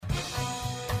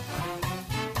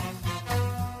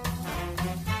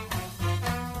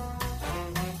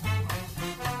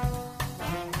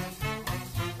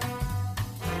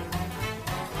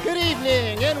Good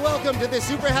evening and welcome to the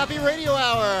Super Happy Radio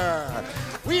Hour.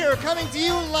 We are coming to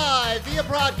you live via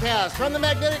broadcast from the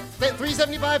Magnetic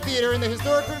 375 Theater in the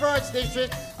historic River Arts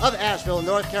District of Asheville,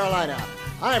 North Carolina.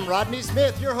 I'm Rodney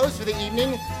Smith, your host for the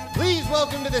evening. Please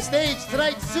welcome to the stage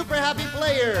tonight's Super Happy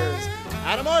players,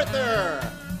 Adam Arthur,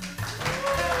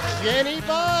 Jenny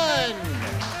Bunn,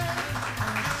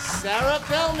 Sarah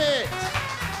Felmit,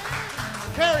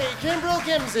 Perry Kimbrell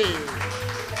Kimsey,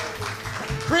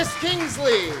 Chris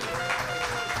Kingsley,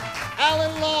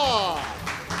 Alan Law,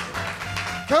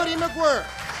 Cody McGuirk,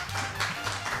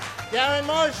 Darren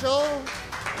Marshall,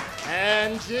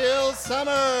 and Jill Summers.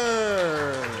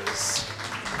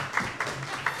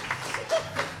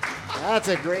 That's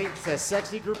a great,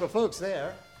 sexy group of folks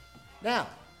there. Now,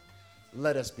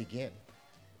 let us begin.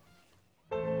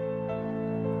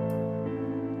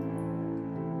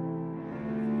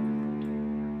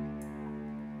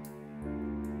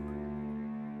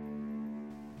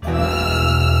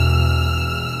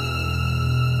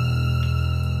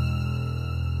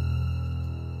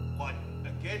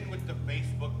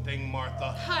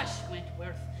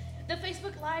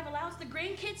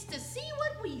 Kids to see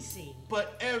what we see.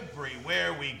 But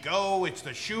everywhere we go, it's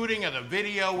the shooting of the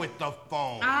video with the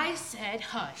phone. I said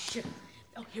hush.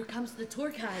 Oh, here comes the tour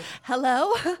guide.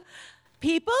 Hello?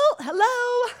 People?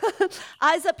 Hello?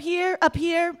 Eyes up here, up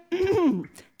here.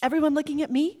 Everyone looking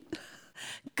at me?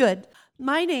 Good.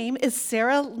 My name is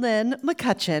Sarah Lynn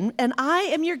McCutcheon, and I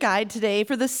am your guide today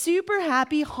for the Super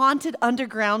Happy Haunted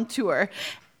Underground Tour.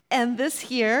 And this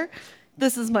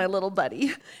is my little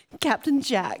buddy, Captain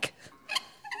Jack.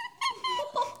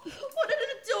 What an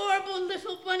adorable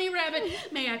little bunny rabbit.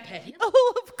 May I pet him?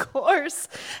 Oh, of course.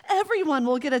 Everyone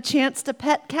will get a chance to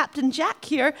pet Captain Jack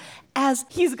here as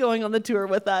he's going on the tour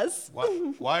with us.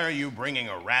 Why are you bringing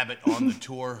a rabbit on the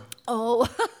tour? Oh,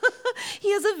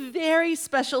 he has a very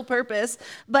special purpose,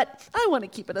 but I want to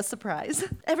keep it a surprise.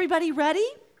 Everybody ready?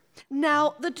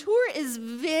 Now, the tour is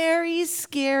very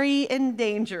scary and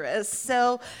dangerous,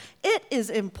 so it is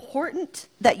important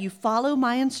that you follow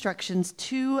my instructions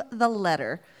to the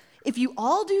letter. If you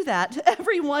all do that,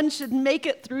 everyone should make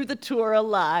it through the tour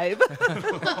alive.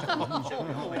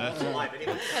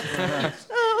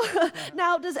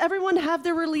 Now, does everyone have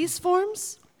their release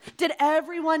forms? Did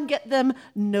everyone get them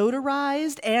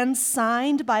notarized and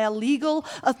signed by a legal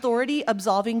authority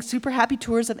absolving Super Happy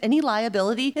Tours of any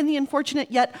liability in the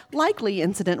unfortunate yet likely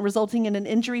incident resulting in an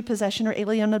injury, possession, or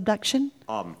alien abduction?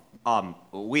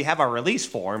 We have our release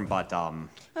form, but,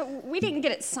 We didn't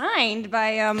get it signed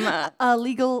by, A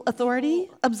legal authority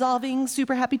absolving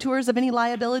Super Happy Tours of any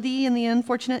liability in the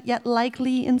unfortunate yet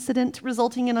likely incident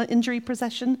resulting in an injury,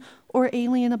 possession, or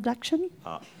alien abduction?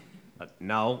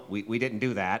 no, we didn't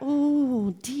do that.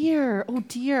 Oh, dear.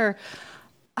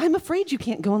 I'm afraid you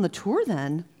can't go on the tour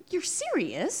then. You're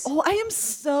serious? Oh, I am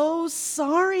so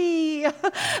sorry.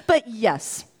 But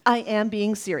yes, I am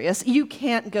being serious. You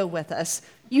can't go with us.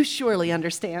 You surely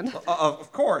understand.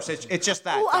 Of course, it's just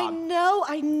that. Oh,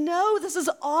 I know. This is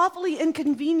awfully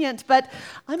inconvenient, but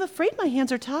I'm afraid my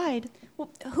hands are tied. Well,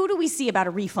 who do we see about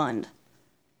a refund?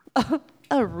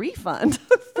 A refund?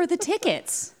 For the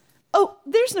tickets. Oh,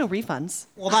 there's no refunds.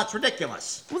 Well, that's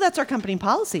ridiculous. Well, that's our company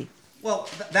policy. Well,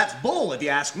 that's bull if you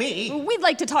ask me. We'd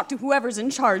like to talk to whoever's in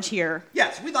charge here.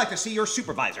 Yes, we'd like to see your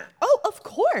supervisor. Oh, of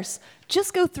course.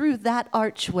 Just go through that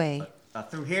archway.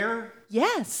 Through here?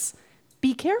 Yes.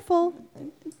 Be careful.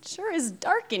 It sure is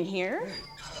dark in here.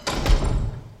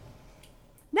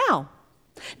 Now,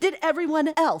 did everyone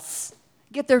else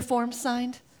get their forms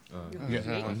signed?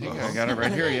 I think I got it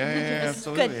right here. Yeah,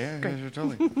 absolutely. Good, Yeah, great.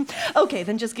 totally. Okay,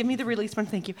 then just give me the release form.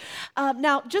 Thank you.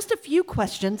 Now, just a few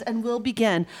questions, and we'll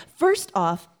begin. First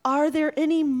off, are there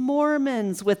any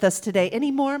Mormons with us today?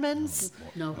 Any Mormons?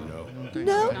 No.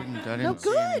 No? I didn't No,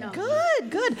 see any.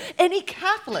 good. Any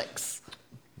Catholics?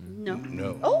 No.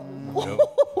 No.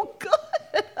 Oh,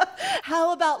 good.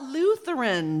 How about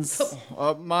Lutherans?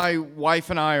 My wife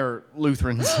and I are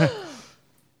Lutherans.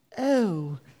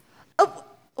 Oh,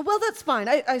 well, that's fine,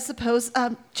 I suppose.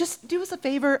 Just do us a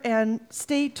favor and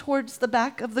stay towards the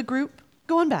back of the group.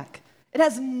 Go on back. It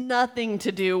has nothing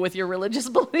to do with your religious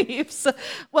beliefs.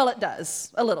 Well, it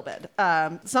does, a little bit.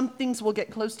 Some things we'll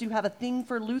get close to have a thing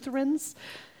for Lutherans.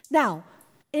 Now,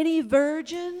 any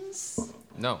virgins?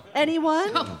 No.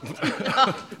 Anyone?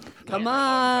 Come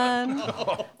on.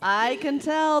 I can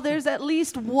tell there's at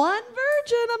least one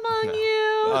virgin among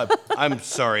you. I'm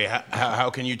sorry. How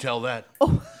can you tell that?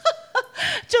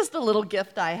 Just a little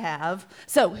gift I have.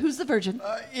 So, who's the virgin?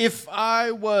 If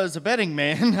I was a betting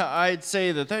man, I'd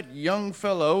say that young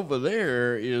fellow over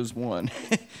there is one.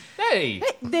 Hey!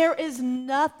 There is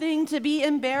nothing to be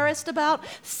embarrassed about.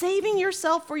 Saving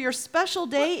yourself for your special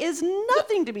day is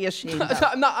nothing to be ashamed of.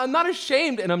 I'm not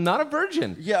ashamed, and I'm not a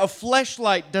virgin. Yeah, a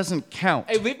fleshlight doesn't count.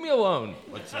 Hey, leave me alone.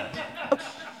 What's that?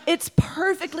 It's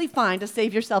perfectly fine to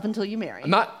save yourself until you marry. I'm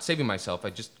not saving myself. I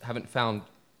just haven't found,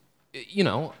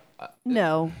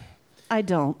 No, I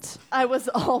don't. I was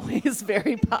always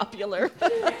very popular.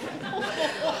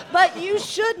 But you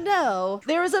should know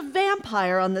there is a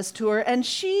vampire on this tour, and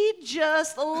she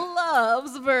just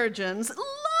loves virgins.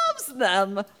 Loves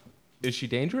them. Is she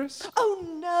dangerous?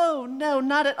 Oh, no,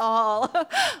 not at all.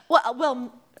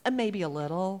 Well, maybe a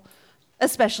little,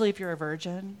 especially if you're a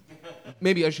virgin.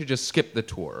 Maybe I should just skip the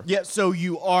tour. Yeah, so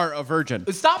you are a virgin.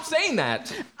 Stop saying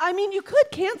that! I mean, you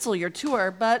could cancel your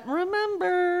tour, but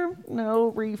remember,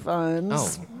 no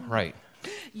refunds. Oh, right.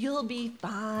 You'll be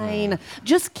fine.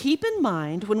 Just keep in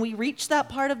mind when we reach that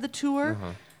part of the tour,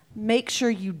 make sure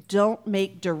you don't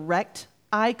make direct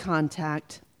eye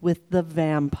contact with the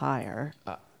vampire.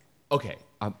 Okay,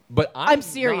 but I'm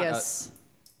serious.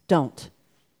 Don't.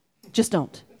 Just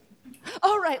don't.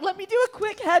 All right, let me do a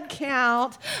quick head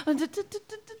count.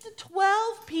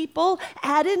 12 people,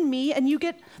 add in me, and you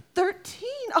get 13.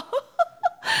 Oh,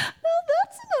 now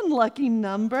that's an unlucky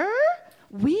number.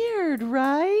 Weird,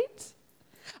 right?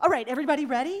 All right, everybody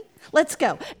ready? Let's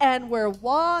go. And we're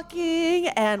walking,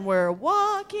 and we're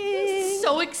walking.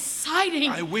 So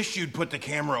exciting. I wish you'd put the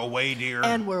camera away, dear.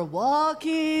 And we're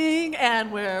walking,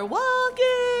 and we're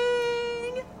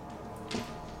walking.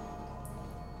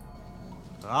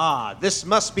 Ah, this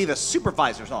must be the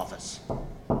supervisor's office.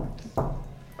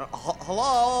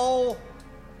 Hello?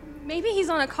 Maybe he's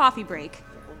on a coffee break.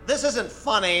 This isn't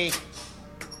funny.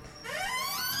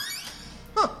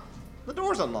 Huh, the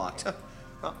door's unlocked.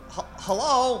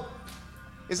 Hello?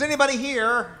 Is anybody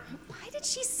here? Why did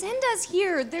she send us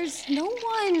here? There's no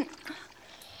one.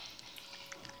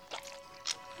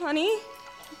 Honey,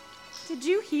 did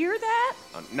you hear that?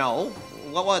 No.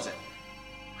 What was it?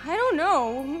 I don't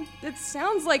know. It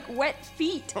sounds like wet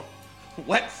feet.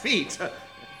 Wet feet?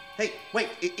 Hey, wait,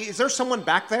 is there someone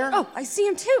back there? Oh, I see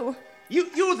him too.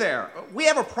 You there. We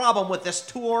have a problem with this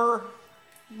tour.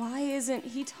 Why isn't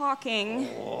he talking?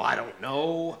 Oh, I don't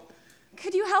know.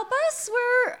 Could you help us?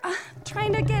 We're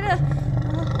trying to get a...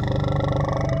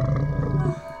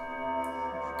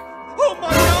 Oh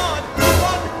my God!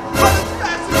 Run as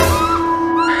fast as...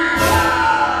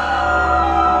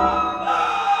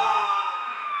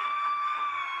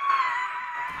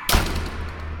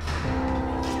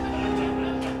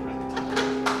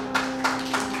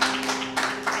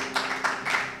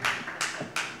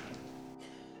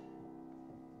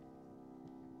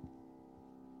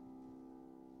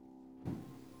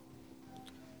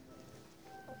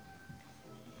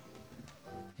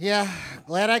 Yeah,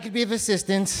 glad I could be of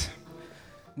assistance.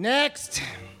 Next.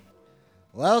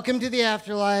 Welcome to the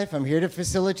afterlife. I'm here to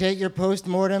facilitate your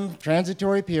post-mortem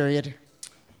transitory period.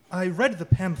 I read the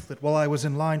pamphlet while I was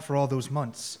in line for all those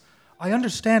months. I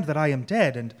understand that I am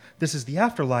dead and this is the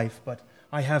afterlife, but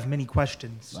I have many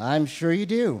questions. I'm sure you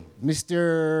do.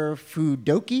 Mr.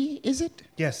 Fudoki, is it?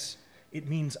 Yes, it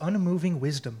means unmoving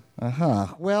wisdom.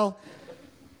 Uh-huh. Well,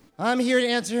 I'm here to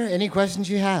answer any questions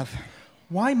you have.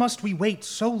 Why must we wait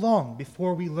so long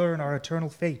before we learn our eternal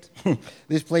fate?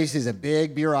 This place is a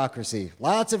big bureaucracy.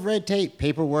 Lots of red tape,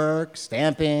 paperwork,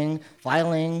 stamping,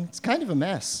 filing. It's kind of a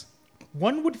mess.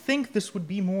 One would think this would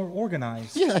be more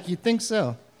organized. Yeah, you'd think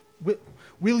so.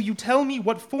 Will you tell me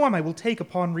what form I will take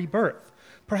upon rebirth?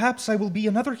 Perhaps I will be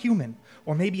another human,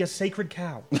 or maybe a sacred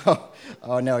cow.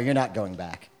 Oh, no, you're not going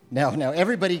back. No,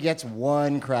 everybody gets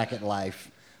one crack at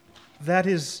life. That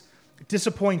is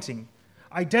disappointing.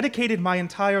 I dedicated my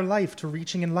entire life to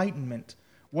reaching enlightenment.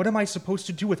 What am I supposed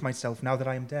to do with myself now that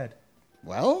I am dead?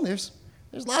 Well, there's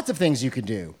lots of things you can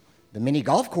do. The mini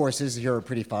golf courses here are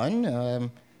pretty fun.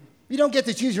 You don't get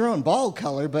to choose your own ball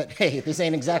color, but hey, this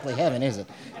ain't exactly heaven, is it?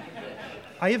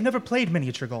 I have never played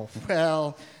miniature golf.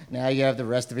 Well, now you have the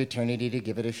rest of eternity to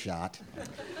give it a shot.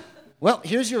 Well,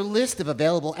 here's your list of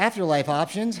available afterlife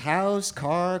options: house,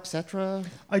 car, etc.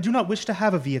 I do not wish to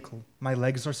have a vehicle. My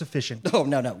legs are sufficient. Oh,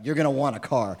 no, you're going to want a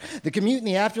car. The commute in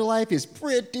the afterlife is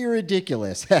pretty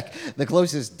ridiculous. Heck, the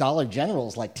closest Dollar General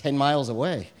is like 10 miles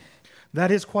away. That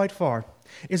is quite far.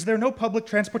 Is there no public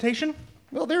transportation?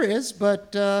 Well, there is,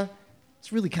 but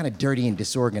it's really kind of dirty and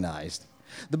disorganized.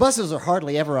 The buses are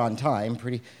hardly ever on time.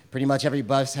 Pretty much every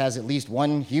bus has at least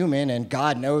one human and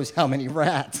God knows how many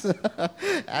rats.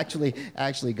 Actually,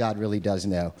 God really does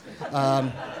know.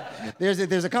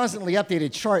 There's a constantly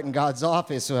updated chart in God's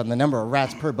office on the number of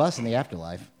rats per bus in the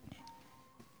afterlife.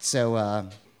 So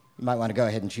you might want to go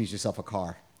ahead and choose yourself a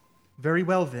car. Very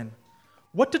well, then.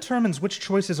 What determines which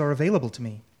choices are available to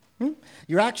me?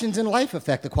 Your actions in life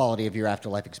affect the quality of your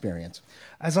afterlife experience.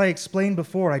 As I explained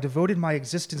before, I devoted my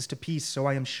existence to peace, so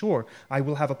I am sure I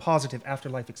will have a positive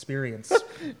afterlife experience.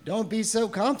 Don't be so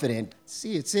confident.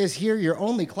 See, it says here you're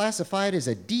only classified as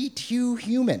a D2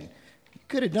 human. You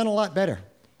could have done a lot better.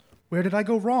 Where did I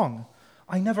go wrong?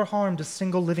 I never harmed a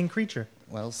single living creature.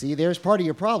 Well, see, there's part of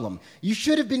your problem. You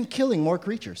should have been killing more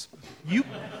creatures. You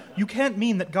can't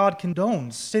mean that God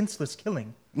condones senseless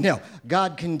killing. No,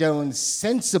 God condones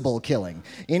sensible killing.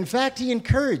 In fact, he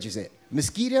encourages it.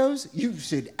 Mosquitoes, you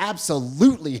should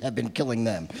absolutely have been killing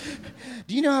them.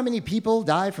 Do you know how many people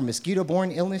die from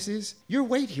mosquito-borne illnesses? Your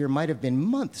wait here might have been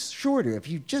months shorter if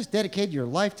you just dedicated your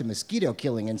life to mosquito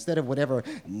killing instead of whatever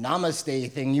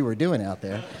namaste thing you were doing out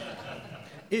there.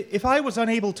 If I was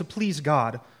unable to please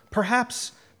God,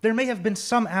 perhaps there may have been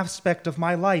some aspect of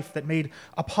my life that made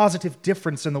a positive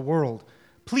difference in the world.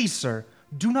 Please, sir,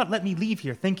 do not let me leave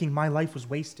here thinking my life was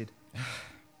wasted.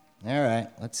 All right,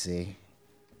 let's see.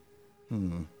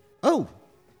 Oh,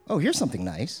 here's something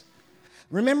nice.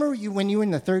 Remember when you were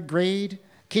in the 3rd grade,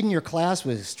 kid in your class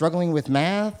was struggling with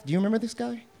math? Do you remember this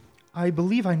guy? I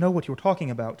believe I know what you're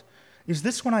talking about. Is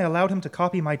this when I allowed him to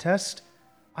copy my test?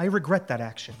 I regret that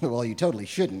action. Well, you totally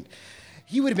shouldn't.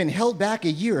 He would have been held back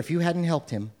a year if you hadn't helped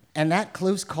him. And that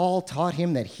close call taught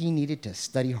him that he needed to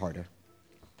study harder.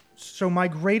 So my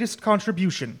greatest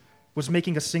contribution was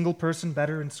making a single person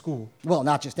better in school. Well,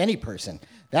 not just any person.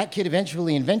 That kid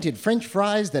eventually invented French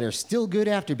fries that are still good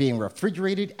after being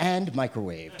refrigerated and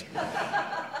microwaved.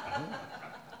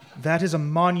 That is a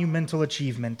monumental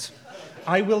achievement.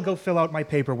 I will go fill out my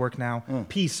paperwork now.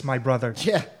 Peace, my brother.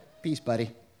 Yeah, peace,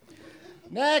 buddy.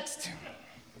 Next.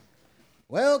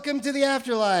 Welcome to the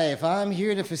afterlife. I'm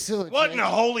here to facilitate... What in the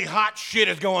holy hot shit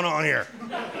is going on here?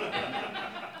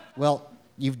 Well,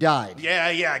 you've died.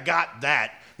 Yeah, I got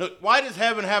that. Look, why does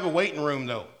heaven have a waiting room,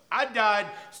 though? I died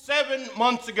 7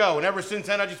 months ago, and ever since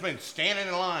then, I've just been standing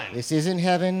in line. This isn't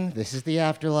heaven. This is the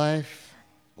afterlife.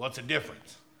 What's the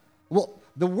difference? Well,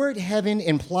 the word heaven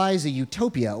implies a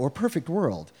utopia or perfect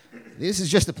world. This is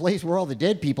just a place where all the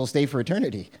dead people stay for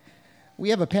eternity. We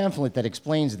have a pamphlet that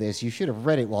explains this. You should have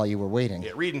read it while you were waiting.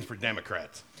 Yeah, reading's for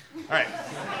Democrats. All right.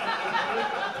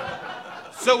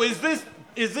 So is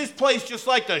this place just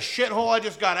like the shithole I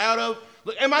just got out of?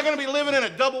 Look, am I going to be living in a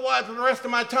double wide for the rest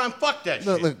of my time? Fuck that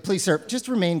shit. Look, please, sir, just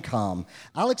remain calm.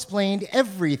 I'll explain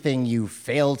everything you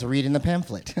failed to read in the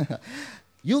pamphlet.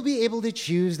 You'll be able to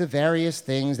choose the various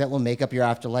things that will make up your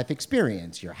afterlife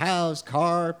experience. Your house,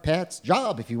 car, pets,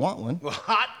 job, if you want one. Well,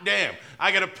 hot damn.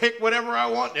 I got to pick whatever I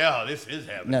want? Yeah, this is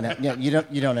heaven. No, you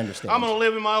don't understand. I'm going to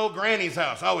live in my old granny's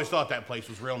house. I always thought that place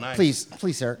was real nice.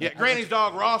 Please, sir. Yeah, Granny's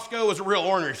dog Roscoe was a real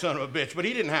ornery son of a bitch, but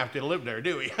he didn't have to live there,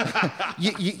 do he?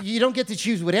 You don't get to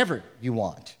choose whatever you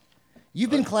want. You've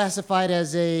been classified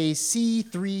as a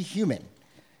C3 human.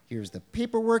 Here's the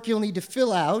paperwork you'll need to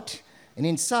fill out, and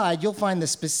inside you'll find the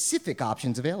specific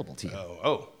options available to you.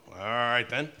 Oh, all right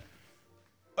then.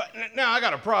 Now, I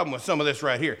got a problem with some of this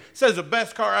right here. It says the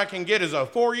best car I can get is a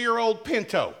 4-year-old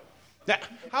Pinto. Now,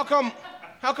 how come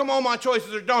all my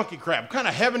choices are donkey crap? What kind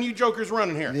of heaven you jokers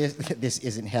running here? This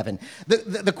isn't heaven.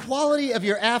 The quality of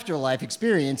your afterlife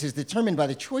experience is determined by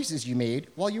the choices you made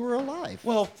while you were alive.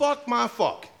 Well, fuck my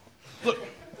fuck. Look,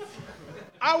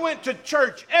 I went to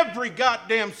church every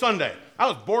goddamn Sunday. I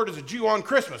was bored as a Jew on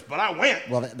Christmas, but I went.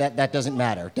 Well, that doesn't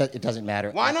matter. It doesn't matter.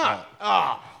 Why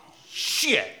not?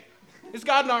 Shit. Is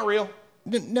God not real?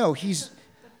 No,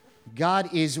 God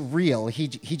is real. He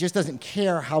just doesn't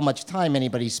care how much time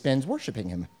anybody spends worshiping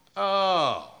him.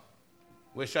 Oh.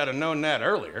 Wish I'd have known that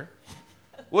earlier.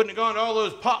 Wouldn't have gone to all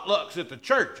those potlucks at the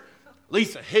church.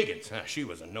 Lisa Higgins, she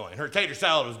was annoying. Her tater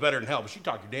salad was better than hell, but she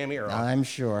talked your damn ear off. I'm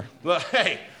sure. But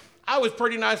hey, I was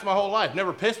pretty nice my whole life.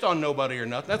 Never pissed on nobody or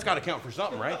nothing. That's got to count for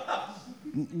something, right?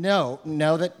 No,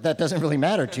 that doesn't really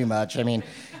matter too much. I mean,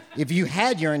 if you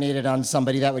had urinated on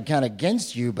somebody, that would count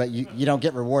against you, but you don't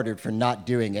get rewarded for not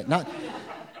doing it. Not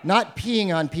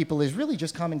peeing on people is really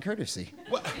just common courtesy.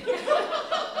 Well,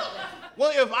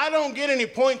 if I don't get any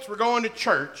points for going to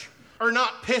church or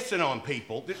not pissing on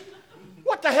people,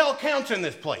 what the hell counts in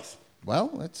this place?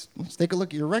 Well, let's take a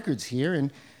look at your records here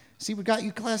and see what got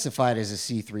you classified as a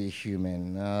C3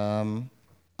 human.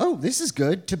 This is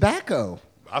good. Tobacco.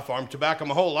 I farmed tobacco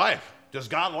my whole life. Does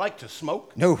God like to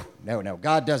smoke? No.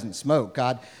 God doesn't smoke.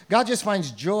 God just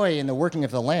finds joy in the working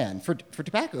of the land, for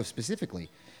tobacco specifically.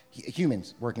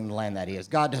 Humans working the land, that is.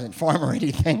 God doesn't farm or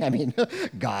anything. I mean,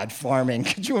 God farming.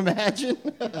 Could you imagine?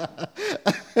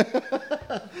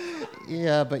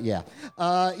 Yeah, but yeah.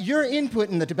 Your input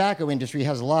in the tobacco industry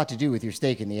has a lot to do with your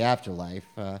stake in the afterlife.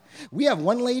 We have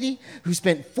one lady who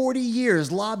spent 40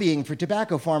 years lobbying for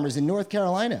tobacco farmers in North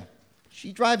Carolina.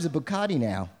 She drives a Bugatti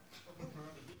now.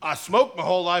 I smoked my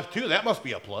whole life, too. That must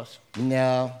be a plus.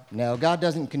 No, God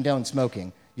doesn't condone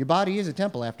smoking. Your body is a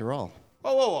temple, after all.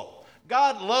 Whoa.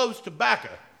 God loves tobacco,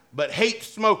 but hates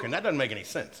smoking. That doesn't make any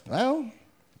sense. Well,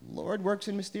 Lord works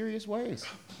in mysterious ways.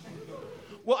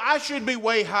 Well, I should be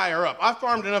way higher up. I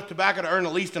farmed enough tobacco to earn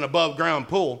at least an above-ground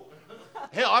pool.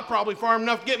 Hell, I probably farmed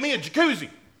enough to get me a jacuzzi.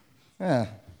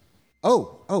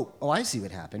 Oh, I see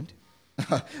what happened.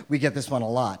 We get this one a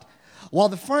lot. While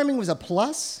the farming was a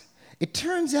plus, it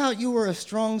turns out you were a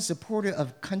strong supporter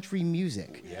of country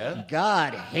music. Yeah?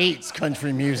 God hates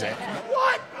country music.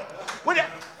 What?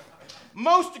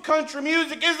 Most of country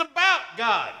music is about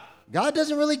God. God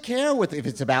doesn't really care if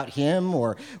it's about him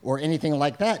or anything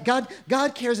like that.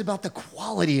 God cares about the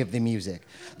quality of the music,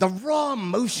 the raw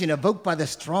emotion evoked by the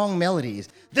strong melodies,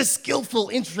 the skillful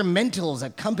instrumentals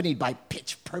accompanied by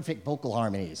pitch-perfect vocal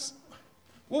harmonies.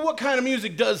 Well, what kind of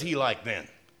music does he like then?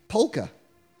 Polka.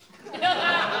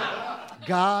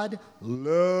 God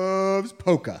loves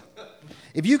polka.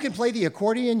 If you can play the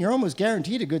accordion, you're almost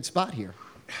guaranteed a good spot here.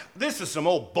 This is some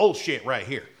old bullshit right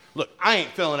here. Look, I ain't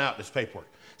filling out this paperwork.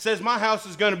 Says my house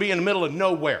is going to be in the middle of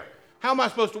nowhere. How am I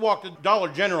supposed to walk to Dollar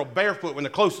General barefoot when the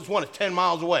closest one is 10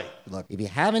 miles away? Look, if you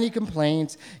have any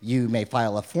complaints, you may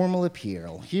file a formal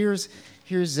appeal. Here's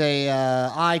a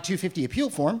I-250 appeal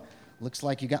form. Looks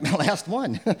like you got my last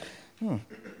one.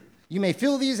 You may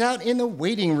fill these out in the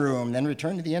waiting room, then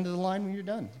return to the end of the line when you're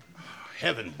done.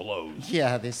 Heaven blows.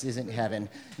 Yeah, this isn't heaven.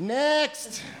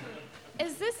 Next!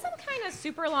 Is this some kind of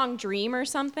super long dream or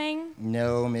something?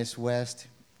 No, Miss West.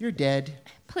 You're dead.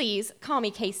 Please, call me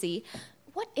Casey.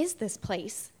 What is this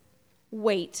place?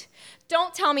 Wait.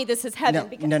 Don't tell me this is heaven.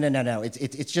 No.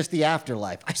 It's just the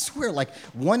afterlife. I swear, like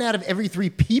 1 out of every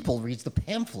 3 people reads the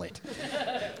pamphlet.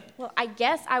 Well, I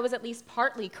guess I was at least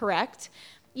partly correct.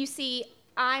 You see,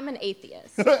 I'm an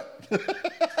atheist.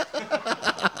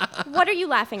 What are you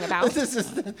laughing about? This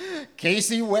is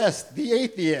Casey West, the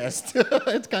atheist.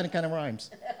 It's kind of rhymes.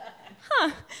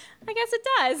 Huh. I guess it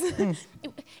does.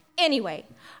 Anyway,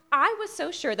 I was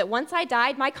so sure that once I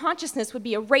died, my consciousness would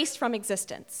be erased from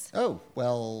existence. Oh,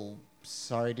 well,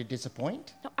 sorry to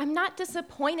disappoint. No, I'm not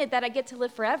disappointed that I get to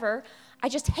live forever. I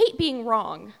just hate being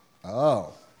wrong.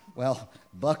 Oh, well,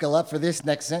 buckle up for this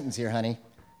next sentence here, honey.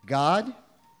 God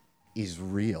is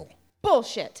real.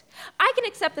 Bullshit. I can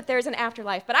accept that there's an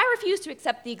afterlife, but I refuse to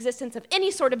accept the existence of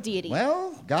any sort of deity.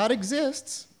 Well, God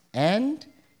exists, and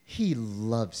he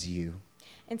loves you.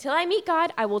 Until I meet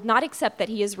God, I will not accept that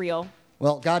he is real.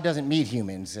 Well, God doesn't meet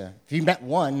humans. If he met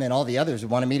one, then all the others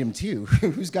would want to meet him too.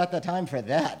 Who's got the time for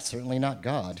that? Certainly not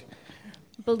God.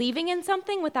 Believing in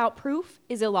something without proof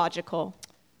is illogical.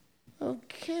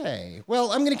 Okay.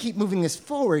 Well, I'm going to keep moving this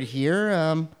forward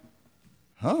here.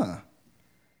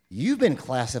 You've been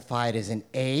classified as an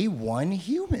A1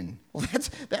 human. Well,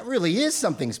 that really is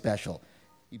something special.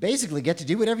 You basically get to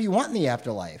do whatever you want in the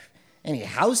afterlife. Any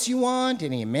house you want,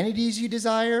 any amenities you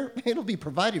desire, it'll be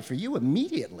provided for you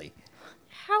immediately.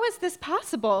 How is this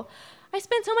possible? I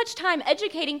spend so much time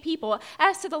educating people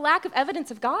as to the lack of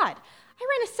evidence of God. I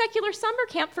ran a secular summer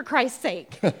camp, for Christ's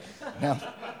sake. Now,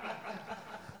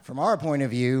 from our point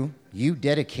of view, you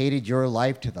dedicated your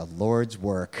life to the Lord's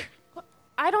work.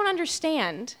 I don't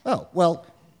understand. Oh, well,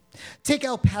 take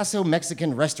El Paso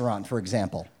Mexican restaurant, for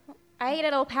example. I ate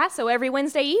at El Paso every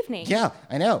Wednesday evening. Yeah,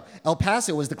 I know. El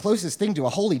Paso was the closest thing to a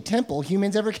holy temple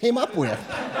humans ever came up with.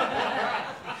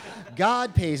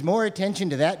 God pays more attention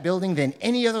to that building than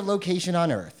any other location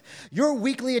on earth. Your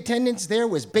weekly attendance there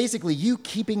was basically you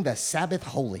keeping the Sabbath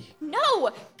holy.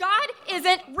 No, God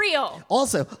isn't real.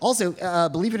 Also,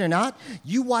 believe it or not,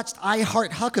 you watched I Heart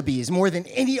Huckabees more than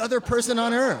any other person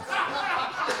on earth.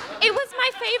 It was my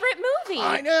favorite movie.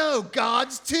 I know,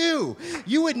 God's too.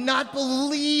 You would not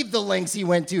believe the lengths he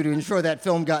went to ensure that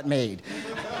film got made.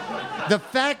 The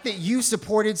fact that you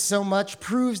supported so much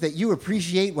proves that you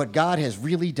appreciate what God has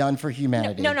really done for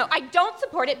humanity. No, I don't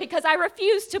support it because I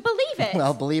refuse to believe it.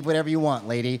 Well, believe whatever you want,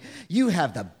 lady. You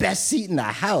have the best seat in the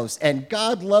house, and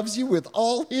God loves you with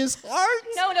all his heart.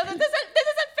 No, this isn't fair.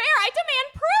 I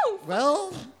demand proof.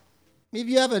 Well, if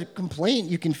you have a complaint,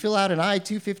 you can fill out an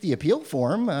I-250 appeal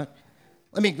form.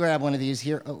 Let me grab one of these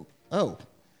here. Oh,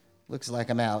 looks like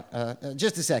I'm out.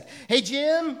 Just a sec. Hey,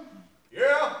 Jim?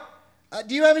 Yeah?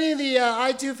 Do you have any of the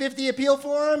I-250 appeal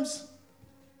forms?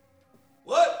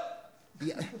 What?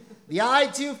 The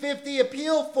I-250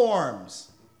 appeal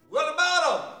forms. What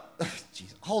about them?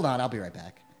 Jeez, hold on, I'll be right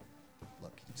back.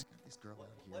 Look, he's got this girl out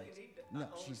here. What do you need to- No, I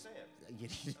don't she's.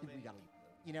 understand. We gotta,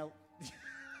 you know.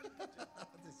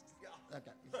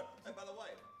 Okay. Hey, by the way,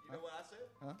 you know what I said?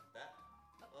 Huh? That.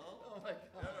 Oh my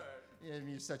God. Yeah,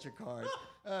 you're such a card.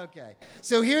 Okay.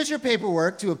 So here's your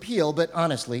paperwork to appeal, but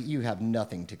honestly, you have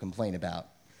nothing to complain about.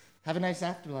 Have a nice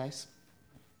afterlife.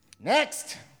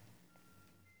 Next.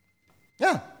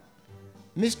 Yeah.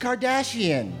 Miss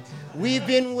Kardashian, we've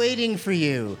been waiting for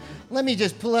you. Let me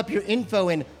just pull up your info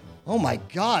and, oh my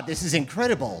God, this is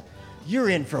incredible. You're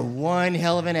in for one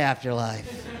hell of an afterlife.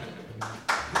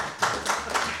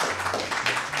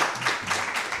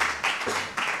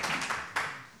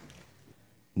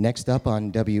 Next up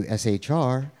on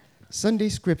WSHR, Sunday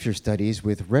Scripture Studies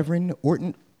with Reverend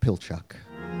Orton Pilchuck.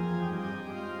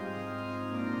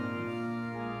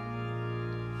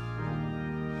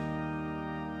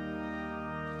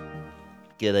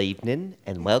 Good evening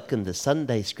and welcome to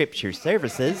Sunday Scripture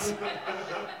Services.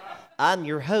 I'm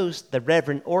your host, the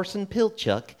Reverend Orson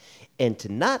Pilchuck, and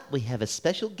tonight we have a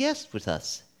special guest with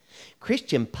us,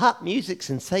 Christian pop music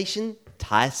sensation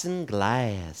Tyson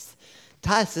Glass.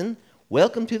 Tyson,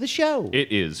 welcome to the show.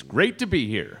 It is great to be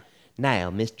here. Now,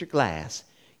 Mr. Glass,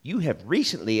 you have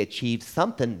recently achieved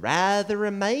something rather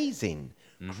amazing.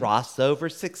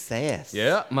 Crossover success.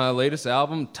 Yeah, my latest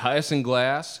album, Tyson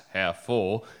Glass, Half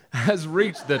Full, has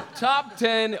reached the top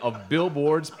 10 of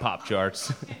Billboard's pop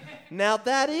charts. Now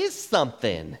that is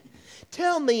something.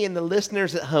 Tell me and the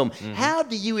listeners at home, how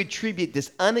do you attribute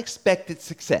this unexpected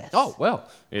success? Oh, well,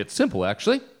 it's simple,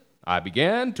 actually. I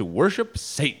began to worship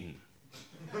Satan.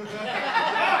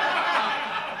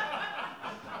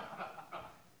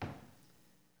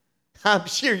 I'm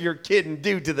sure you're kidding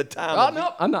due to the time. Oh,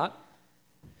 no, I'm not.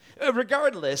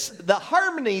 Regardless, the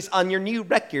harmonies on your new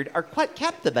record are quite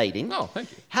captivating. Oh, thank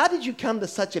you. How did you come to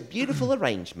such a beautiful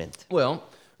arrangement? Well,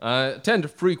 I tend to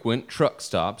frequent truck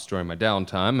stops during my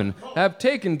downtime and have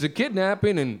taken to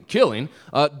kidnapping and killing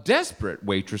desperate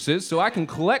waitresses so I can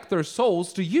collect their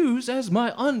souls to use as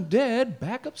my undead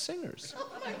backup singers.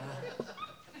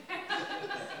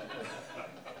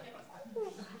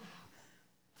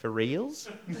 For reals?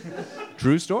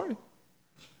 True story.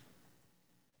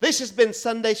 This has been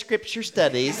Sunday Scripture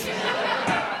Studies.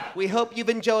 We hope you've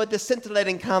enjoyed the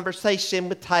scintillating conversation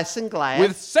with Tyson Glass.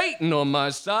 With Satan on my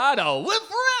side, I'll live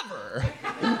forever.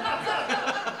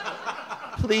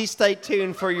 Please stay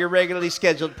tuned for your regularly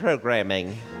scheduled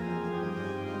programming.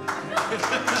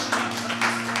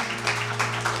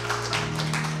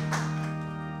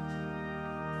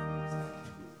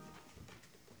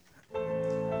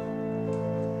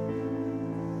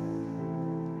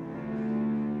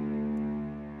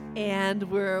 And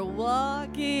we're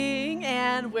walking,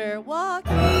 and we're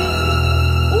walking.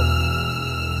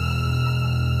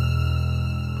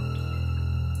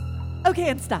 Okay,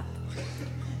 and stop.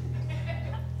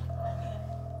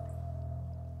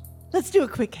 Let's do a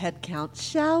quick head count,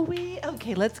 shall we?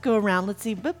 Okay, let's go around. Let's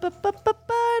see.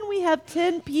 And we have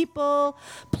 10 people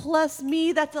plus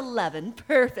me. That's 11.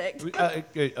 Perfect.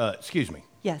 Excuse me.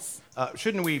 Yes.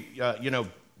 Shouldn't we,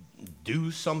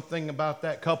 do something about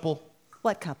that couple?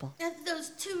 What couple?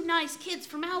 Those two nice kids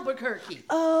from Albuquerque.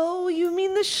 Oh, you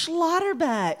mean the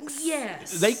Schlotterbecks?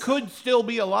 Yes. They could still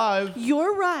be alive.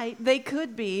 You're right. They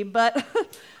could be, but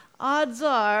odds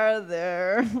are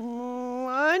they're...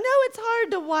 I know it's hard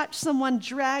to watch someone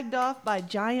dragged off by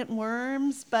giant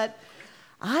worms, but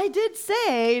I did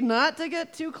say not to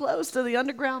get too close to the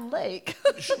underground lake.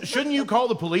 Shouldn't you call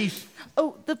the police?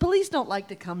 Oh, the police don't like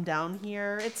to come down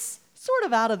here. It's sort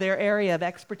of out of their area of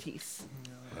expertise.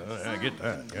 I get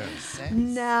that, yeah.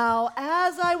 Now,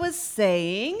 as I was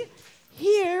saying,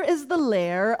 here is the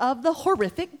lair of the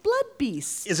horrific blood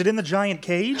beast. Is it in the giant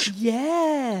cage?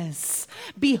 Yes.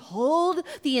 Behold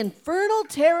the infernal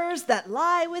terrors that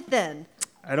lie within.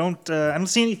 I don't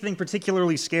see anything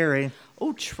particularly scary.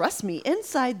 Oh, trust me,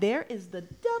 inside there is the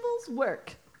devil's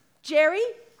work. Jerry?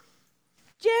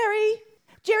 Jerry,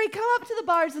 come up to the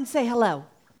bars and say hello.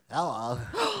 Hello.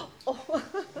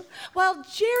 While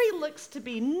Jerry looks to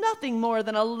be nothing more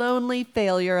than a lonely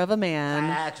failure of a man.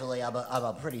 Actually, I'm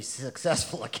a pretty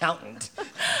successful accountant.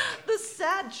 The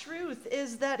sad truth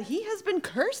is that he has been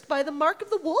cursed by the mark of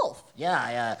the wolf.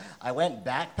 Yeah, I went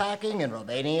backpacking in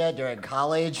Romania during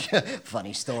college.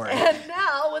 Funny story. And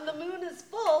now, when the moon is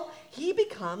full, he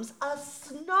becomes a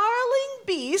snarling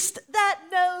beast that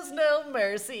knows no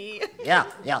mercy. Yeah.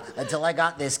 Until I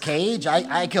got this cage,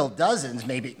 I killed dozens,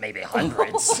 maybe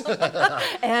hundreds.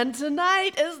 And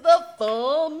tonight is the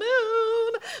full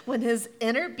moon. when his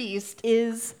inner beast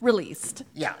is released.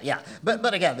 Yeah.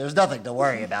 But again, there's nothing to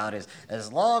worry about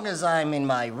as long as I'm in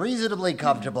my reasonably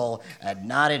comfortable and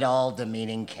not at all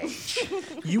demeaning cage.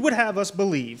 You would have us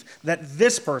believe that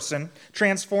this person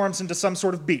transforms into some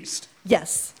sort of beast.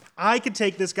 Yes. I could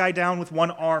take this guy down with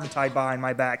one arm tied behind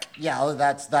my back. Yeah, well,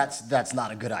 that's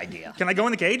not a good idea. Can I go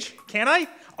in the cage? Can I?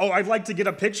 Oh, I'd like to get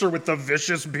a picture with the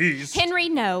vicious beast. Henry,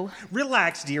 no.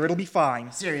 Relax, dear. It'll be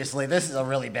fine. Seriously, this is a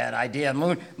really bad idea.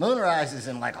 Moonrise is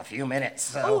in like a few minutes,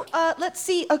 so... Let's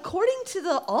see. According to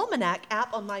the Almanac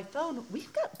app on my phone,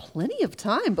 we've got plenty of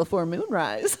time before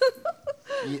moonrise.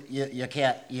 You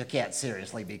can't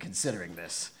seriously be considering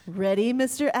this. Ready,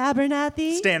 Mr.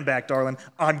 Abernathy? Stand back, darling.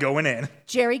 I'm going in.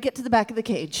 Jerry, get to the back of the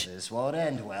cage. This won't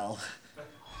end well.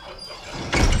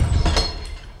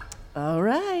 All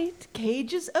right.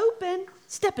 Cage is open.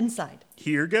 Step inside.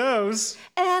 Here goes.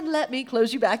 And let me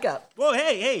close you back up. Whoa,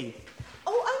 hey.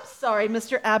 Oh, I'm sorry,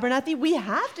 Mr. Abernathy. We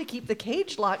have to keep the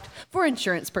cage locked for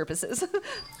insurance purposes.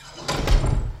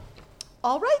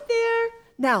 All right there.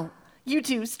 Now, you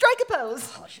two, strike a pose.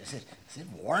 Gosh, is it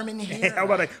warm in here? How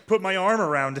about I put my arm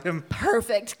around him?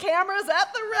 Perfect. Cameras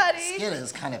at the ready. Skin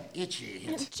is kind of itchy.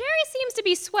 It's Jerry seems to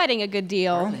be sweating a good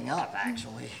deal. burning up,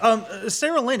 actually.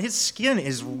 Sarah Lynn, his skin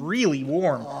is really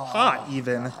warm. Hot,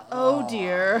 even. Oh,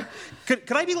 dear.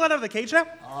 Could I be let out of the cage now?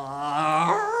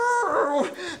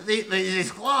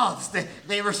 These cloths,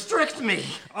 they restrict me.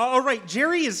 All right,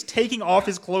 Jerry is taking off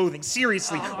his clothing.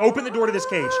 Seriously, open the door to this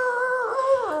cage.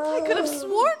 I could have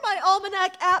sworn my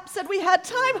Almanac app said we had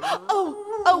time.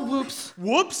 Oh, whoops.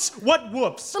 Whoops? What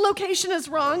whoops? The location is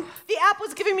wrong. The app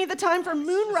was giving me the time for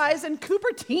moonrise in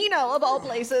Cupertino, of all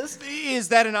places. Is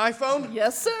that an iPhone?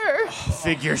 Yes, sir.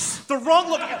 Figures. The wrong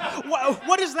look.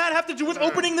 What does that have to do with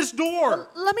opening this door?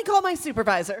 Let me call my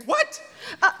supervisor. What?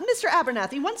 Mr.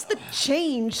 Abernathy, once the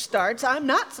change starts, I'm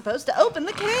not supposed to open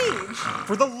the cage.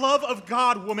 For the love of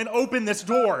God, woman, open this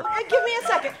door. Give me a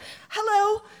second.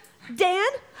 Hello, Dan?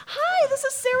 Hi, this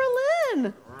is Sarah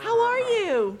Lynn. How are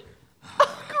you?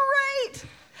 Oh, great.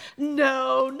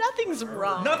 No, nothing's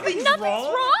wrong. Nothing's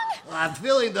wrong? I'm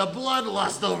feeling the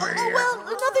bloodlust over here. Well,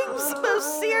 nothing's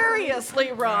most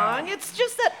seriously wrong. It's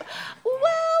just that, we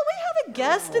have a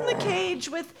guest in the cage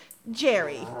with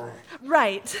Jerry.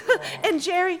 Right. And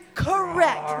Jerry,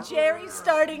 correct. Jerry's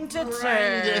starting to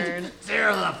turn.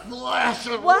 Tear the flesh.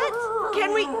 What? Can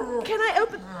I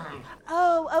open?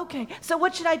 Oh, okay. So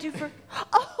what should I do for...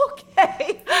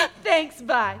 Okay. Thanks,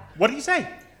 bye. What did he say?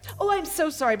 Oh, I'm so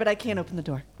sorry, but I can't open the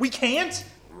door. We can't?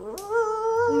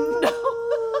 No.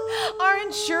 Our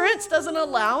insurance doesn't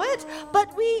allow it,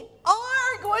 but we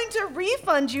are going to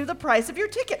refund you the price of your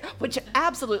ticket, which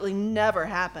absolutely never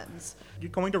happens.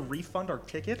 You're going to refund our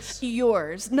tickets?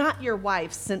 Yours, not your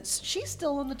wife's, since she's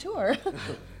still on the tour.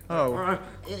 Oh.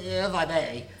 If I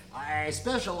may, I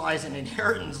specialize in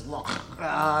inheritance law.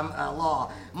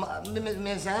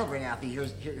 Ms.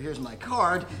 Abernathy, here's my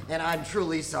card, and I'm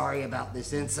truly sorry about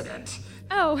this incident.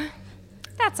 Oh,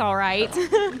 that's all right.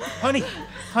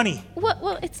 Honey.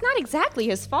 Well, it's not exactly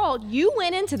his fault. You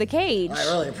went into the cage. I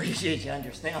really appreciate you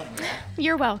understanding that.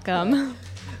 You're welcome.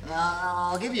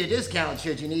 I'll give you a discount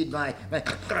should you need my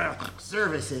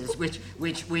services, which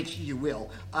you will.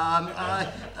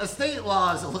 State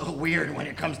law is a little weird when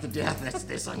it comes to death. That's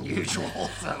this unusual.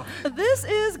 So This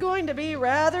is going to be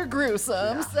rather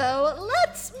gruesome, so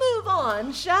let's move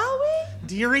on, shall we?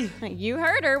 Dearie? You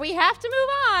heard her. We have to move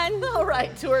on. All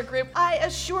right, tour group. I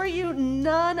assure you,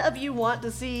 none of you want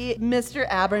to see Mr.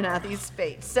 Abernathy's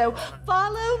face. So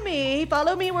follow me.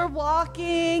 We're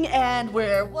walking and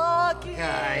we're walking.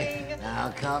 okay,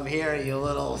 now come here, you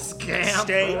little scamp.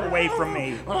 Stay away from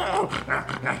me.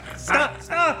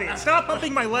 Stop it. Stop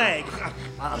humping my leg.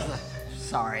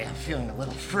 Sorry, I'm feeling a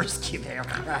little frisky there.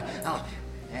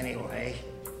 Anyway,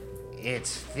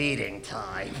 it's feeding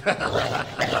time.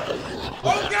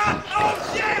 Oh, God!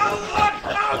 Oh, shit! Oh, look!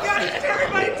 Oh, God!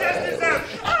 Everybody test this out!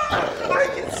 Oh, I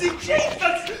can see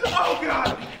Jesus! Oh,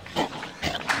 God!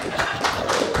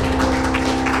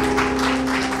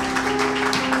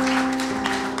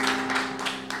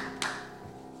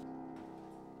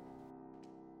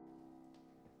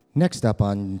 Next up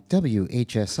on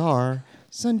WHSR,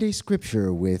 Sunday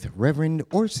Scripture with Reverend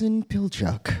Orson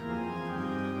Pilchuck.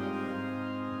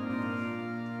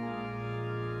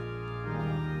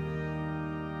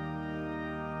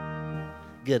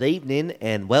 Good evening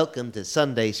and welcome to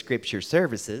Sunday Scripture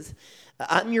Services.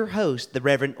 I'm your host, the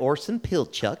Reverend Orson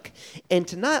Pilchuck, and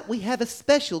tonight we have a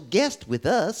special guest with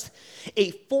us,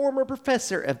 a former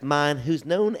professor of mine who's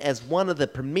known as one of the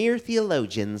premier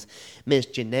theologians. Miss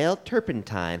Janelle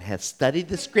Turpentine has studied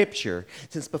the scripture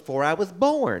since before I was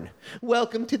born.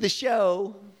 Welcome to the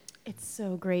show. It's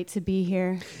so great to be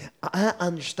here. I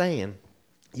understand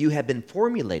you have been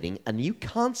formulating a new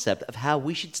concept of how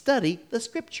we should study the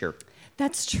scripture.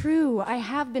 That's true. I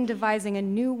have been devising a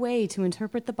new way to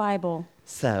interpret the Bible.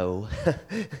 So,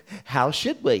 how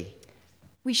should we?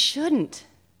 We shouldn't.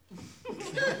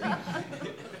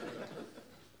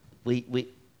 We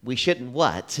shouldn't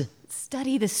what?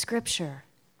 Study the scripture.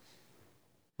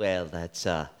 Well, that's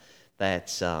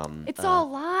It's all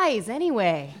lies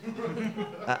anyway.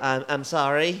 I'm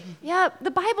sorry. Yeah,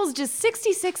 the Bible's just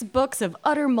 66 books of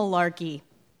utter malarkey.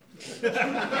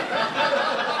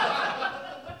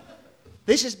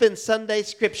 This has been Sunday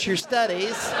Scripture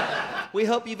Studies. We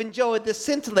hope you've enjoyed this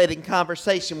scintillating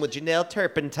conversation with Janelle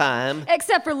Turpentine.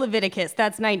 Except for Leviticus,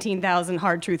 that's 19,000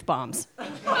 hard truth bombs.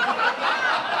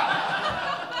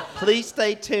 Please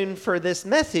stay tuned for this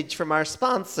message from our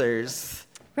sponsors.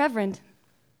 Reverend,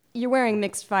 you're wearing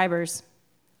mixed fibers.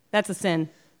 That's a sin.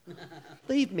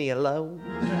 Leave me alone.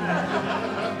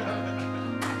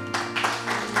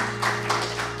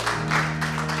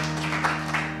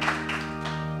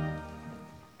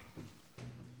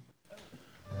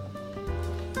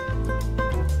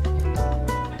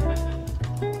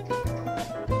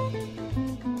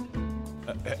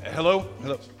 Hello?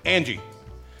 Hello? Angie,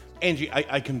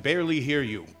 I can barely hear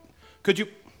you. Could you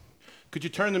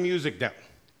turn the music down?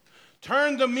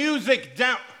 Turn the music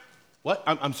down! What?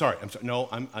 I'm sorry. No,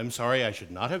 I'm sorry. I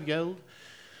should not have yelled.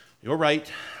 You're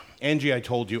right. Angie, I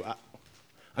told you.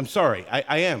 I'm sorry.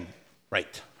 I am.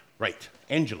 Right.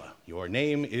 Angela. Your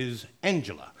name is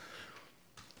Angela.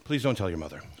 Please don't tell your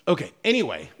mother. Okay,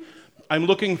 anyway, I'm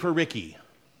looking for Ricky.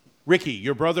 Ricky,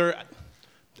 your brother,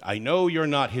 I know you're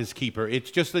not his keeper.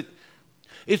 It's just that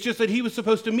he was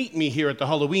supposed to meet me here at the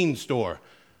Halloween store.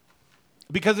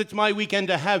 Because it's my weekend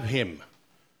to have him.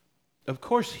 Of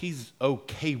course he's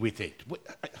okay with it.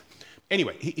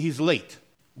 Anyway, he's late.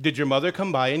 Did your mother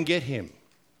come by and get him?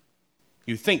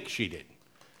 You think she did.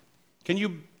 Can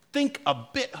you think a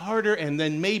bit harder and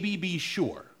then maybe be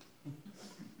sure?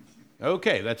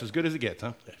 Okay, that's as good as it gets,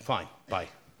 huh? Fine, bye.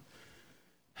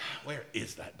 Where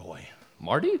is that boy?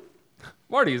 Marty?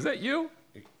 Marty, is that you?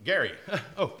 Gary.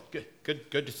 Oh,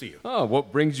 good to see you. Oh,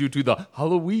 what brings you to the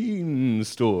Halloween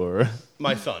store?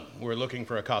 My son. We're looking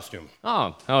for a costume.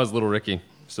 Oh, how is little Ricky?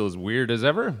 Still as weird as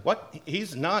ever? What?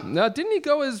 He's not. Didn't he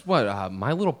go as,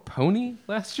 My Little Pony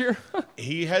last year?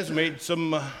 He has made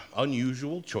some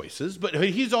unusual choices, but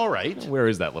he's all right. Where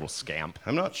is that little scamp?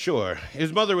 I'm not sure.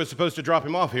 His mother was supposed to drop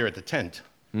him off here at the tent.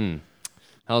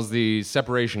 How's the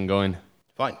separation going?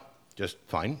 Fine. Just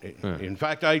fine. In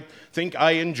fact, I think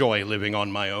I enjoy living on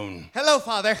my own. Hello,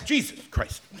 Father. Jesus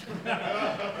Christ.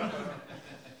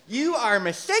 You are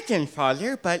mistaken,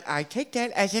 Father, but I take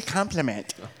that as a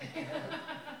compliment.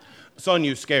 Son,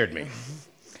 you scared me.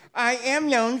 I am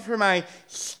known for my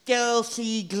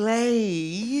stealthy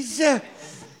glaze.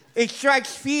 It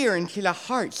strikes fear into the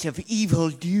hearts of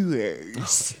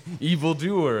evildoers.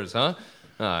 Evildoers, huh?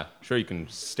 Sure you can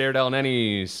stare down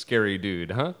any scary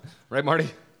dude, huh? Right, Marty?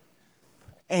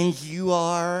 And you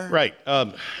are? Right.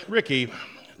 Ricky,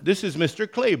 this is Mr.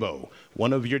 Claybo,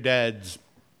 one of your dad's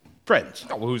friends.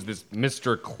 Oh, who's this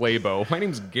Mr. Claybo? My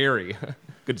name's Gary.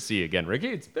 Good to see you again, Ricky.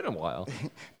 It's been a while.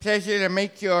 Pleasure to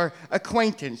make your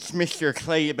acquaintance, Mr.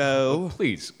 Claybo. Oh,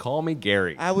 please, call me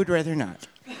Gary. I would rather not.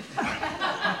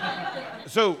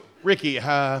 So, Ricky,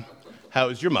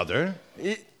 how's your mother?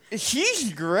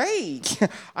 She's great.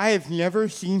 I have never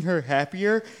seen her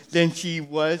happier than she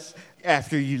was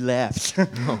after you left.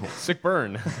 Oh, sick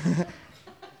burn.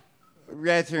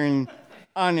 Rather an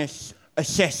honest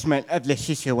assessment of the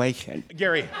situation.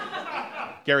 Gary,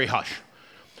 hush.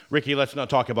 Ricky, let's not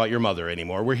talk about your mother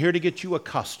anymore. We're here to get you a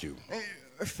costume.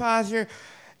 Father,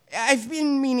 I've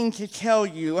been meaning to tell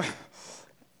you,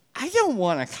 I don't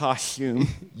want a costume.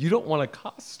 You don't want a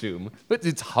costume? But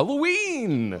it's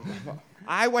Halloween.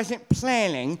 I wasn't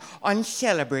planning on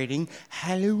celebrating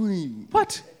Halloween.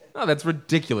 What? No, that's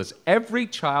ridiculous. Every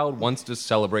child wants to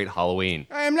celebrate Halloween.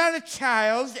 I am not a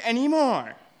child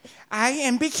anymore. I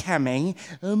am becoming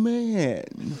a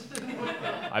man.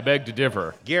 I beg to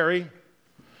differ. Gary,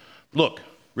 look,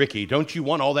 Ricky, don't you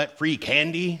want all that free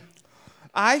candy?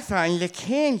 I find the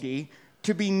candy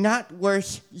to be not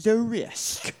worth the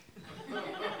risk.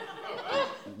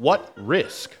 What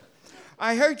risk?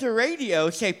 I heard the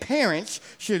radio say parents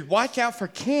should watch out for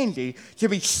candy to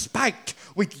be spiked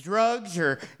with drugs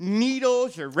or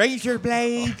needles or razor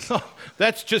blades.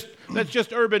 That's just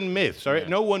urban myths, all right?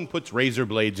 No one puts razor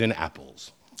blades in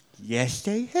apples. Yes,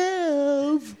 they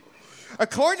have.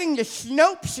 According to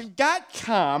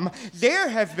Snopes.com, there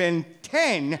have been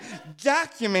 10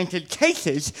 documented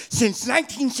cases since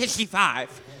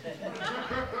 1965.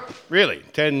 Really?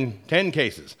 10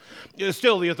 cases.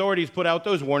 Still, the authorities put out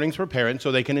those warnings for parents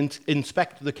so they can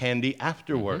inspect the candy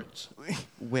afterwards.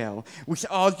 Well, with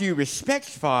all due respect,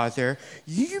 Father,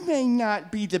 you may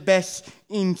not be the best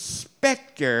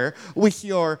inspector with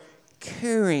your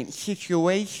current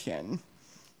situation.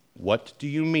 What do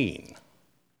you mean?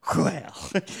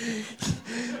 Well,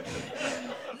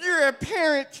 your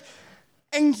apparent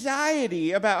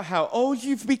anxiety about how old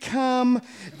you've become,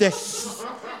 the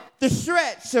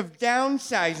threats of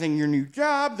downsizing your new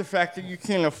job, the fact that you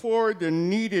can't afford the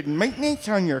needed maintenance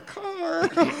on your car.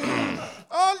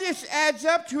 All this adds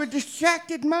up to a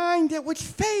distracted mind that would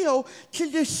fail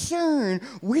to discern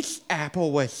which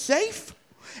apple was safe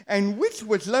and which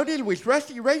was loaded with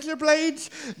rusty razor blades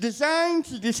designed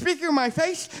to disfigure my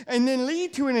face and then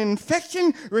lead to an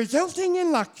infection resulting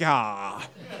in lockjaw.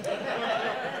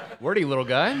 Wordy, little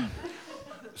guy.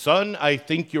 Son, I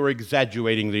think you're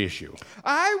exaggerating the issue.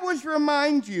 I would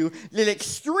remind you that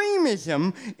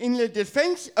extremism in the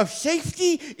defense of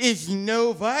safety is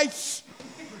no vice,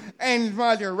 and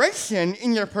moderation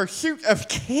in the pursuit of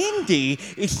candy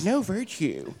is no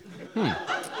virtue.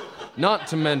 Not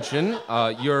to mention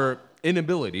your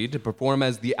inability to perform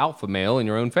as the alpha male in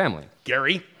your own family.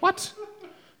 Gary? What?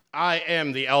 I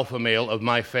am the alpha male of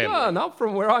my family. Not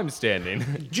from where I'm standing.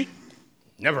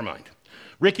 Never mind.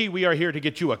 Ricky, we are here to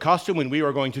get you a costume, and we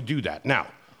are going to do that. Now,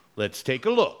 let's take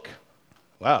a look.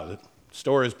 Wow, the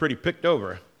store is pretty picked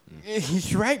over.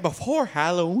 It's right before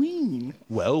Halloween.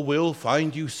 Well, we'll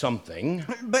find you something.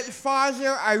 But,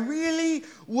 Father, I really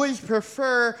would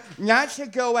prefer not to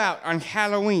go out on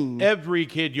Halloween. Every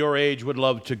kid your age would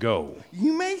love to go.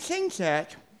 You may think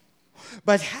that,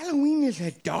 but Halloween is a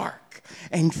dark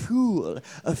and full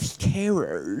of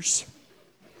terrors.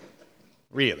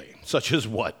 Really? Such as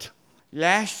what?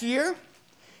 Last year,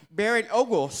 Barrett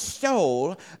Ogle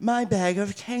stole my bag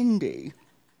of candy.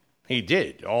 He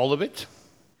did? All of it?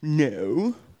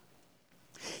 No.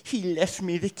 He left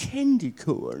me the candy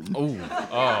corn. Oh.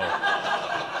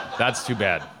 That's too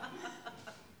bad.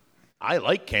 I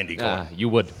like candy corn. You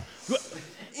would.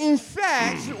 In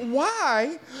fact,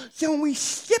 why don't we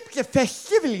skip the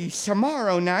festivities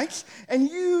tomorrow night and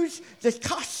use the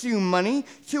costume money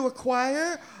to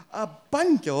acquire a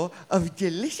bundle of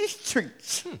delicious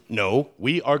treats? No,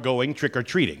 we are going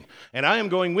trick-or-treating. And I am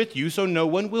going with you so no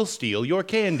one will steal your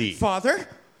candy. Father,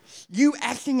 you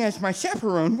acting as my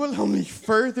chaperone will only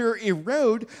further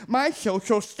erode my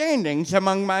social standings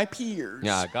among my peers.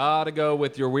 Yeah, gotta go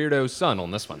with your weirdo son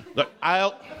on this one. Look,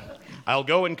 I'll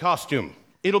go in costume.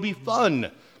 It'll be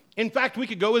fun. In fact, we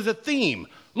could go as a theme.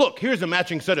 Look, here's a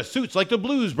matching set of suits like the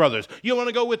Blues Brothers. You want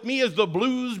to go with me as the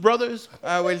Blues Brothers?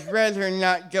 I would rather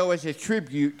not go as a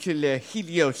tribute to the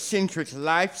heliocentric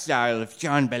lifestyle of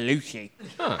John Belushi.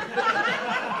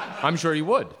 I'm sure you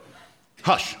would.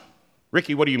 Hush.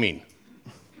 Ricky, what do you mean?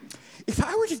 If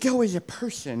I were to go as a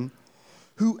person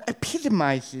who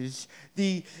epitomizes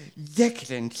the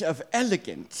decadence of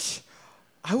elegance,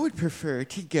 I would prefer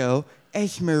to go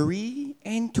as Marie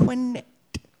Antoinette.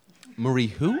 Marie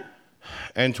who?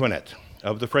 Antoinette,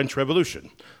 of the French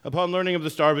Revolution. Upon learning of the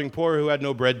starving poor who had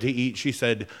no bread to eat, she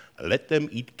said, "Let them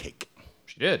eat cake."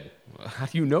 She did. How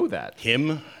do you know that?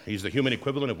 Him? He's the human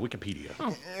equivalent of Wikipedia.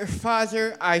 Oh.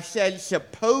 Father, I said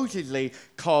supposedly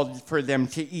called for them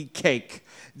to eat cake.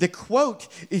 The quote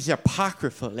is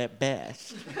apocryphal at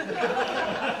best.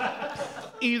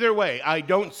 Either way, I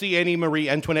don't see any Marie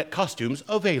Antoinette costumes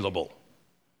available.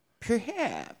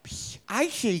 Perhaps I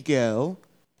should go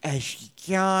as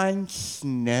Jon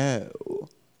Snow.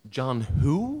 John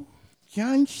who?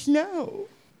 Jon Snow.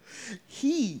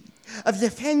 He of the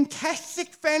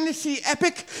fantastic fantasy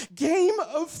epic Game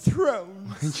of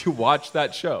Thrones. Did you watch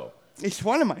that show? It's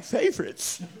one of my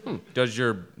favorites. Does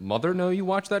your mother know you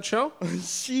watch that show?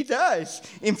 She does.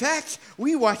 In fact,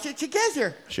 we watch it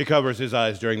together. She covers his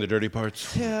eyes during the dirty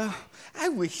parts. I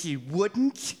wish she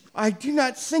wouldn't. I do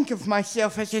not think of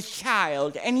myself as a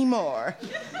child anymore.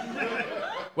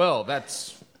 Well,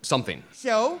 that's something.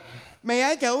 So, may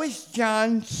I go as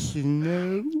Jon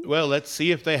Snow? Well, let's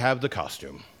see if they have the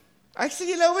costume. I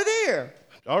see it over there.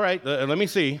 All right, let me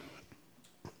see.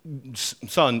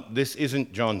 Son, this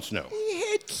isn't Jon Snow.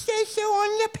 It says so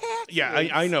on the package. Yeah,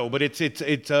 I know, but it's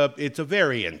a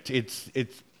variant.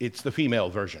 It's the female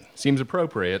version. Seems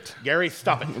appropriate. Gary,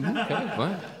 stop it. Okay,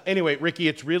 fine. Anyway, Ricky,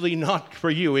 it's really not for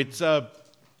you. It's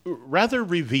rather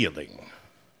revealing.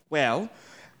 Well,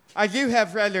 I do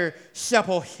have rather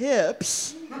supple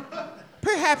hips.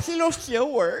 Perhaps it'll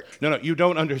still work. No, you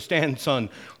don't understand, son.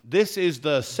 This is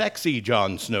the sexy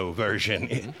Jon Snow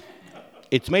version.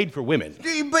 It's made for women.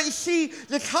 But see,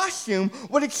 the costume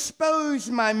would expose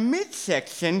my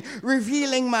midsection,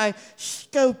 revealing my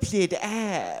sculpted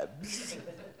abs.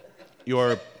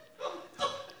 Your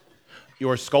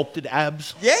sculpted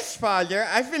abs? Yes, Father.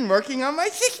 I've been working on my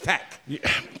six-pack.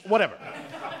 Whatever.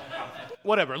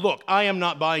 Look, I am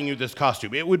not buying you this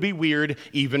costume. It would be weird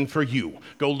even for you.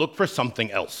 Go look for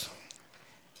something else.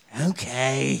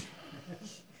 Okay.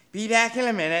 Be back in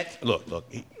a minute.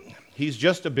 Look. He's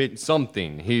just a bit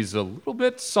something. He's a little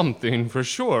bit something for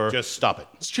sure. Just stop it.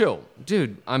 Let's chill.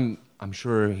 Dude, I'm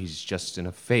sure he's just in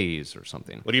a phase or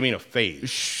something. What do you mean a phase?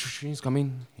 Shh, he's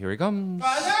coming. Here he comes.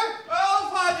 Father? Oh,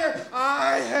 Father!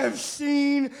 I have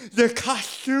seen the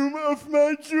costume of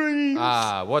my dreams.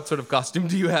 What sort of costume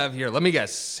do you have here? Let me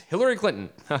guess. Hillary Clinton.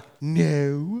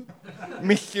 No.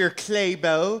 Mr.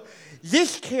 Claybo,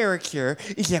 this character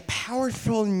is a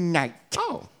powerful knight.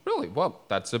 Oh, really? Well,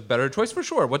 that's a better choice for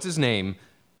sure. What's his name?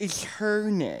 Is her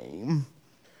name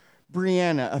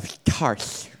Brianna of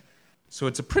Tarth. So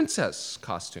it's a princess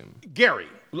costume. Gary,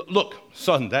 look,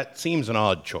 son, that seems an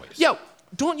odd choice. Yo,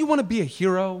 don't you want to be a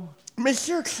hero?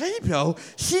 Mr. Claybo,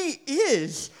 she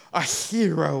is a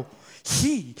hero.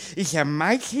 She is a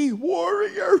mighty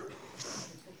warrior.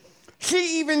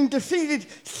 She even defeated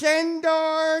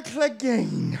Sandor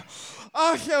Clegane,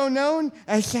 also known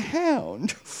as the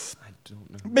Hound. I don't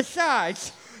know.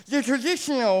 Besides, the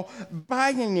traditional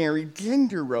binary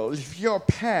gender roles of your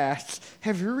past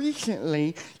have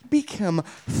recently become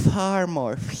far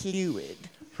more fluid.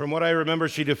 From what I remember,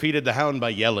 she defeated the Hound by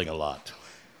yelling a lot.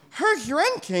 Her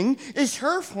grunting is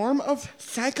her form of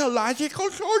psychological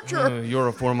torture. You're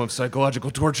a form of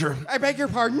psychological torture. I beg your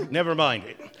pardon? Never mind.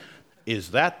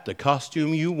 Is that the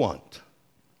costume you want?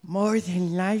 More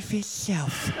than life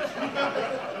itself.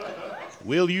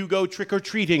 Will you go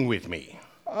trick-or-treating with me?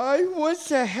 I want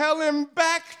to hell and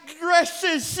back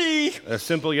dresses, see? A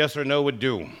simple yes or no would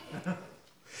do.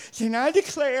 Then I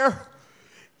declare,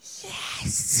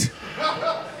 yes.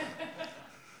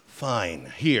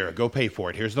 Fine. Here, go pay for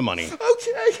it. Here's the money.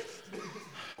 Okay.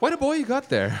 Quite a boy you got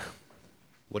there.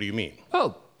 What do you mean?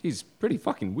 Well, he's pretty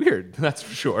fucking weird, that's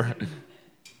for sure.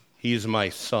 He's my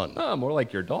son. More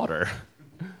like your daughter.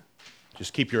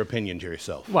 Just keep your opinion to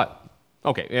yourself. What?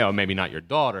 Okay, maybe not your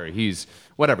daughter. He's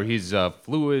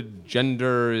fluid,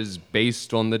 gender is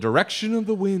based on the direction of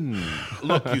the wind.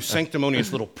 Look, you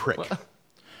sanctimonious little prick.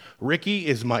 Ricky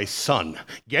is my son.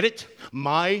 Get it?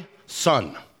 My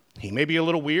son. He may be a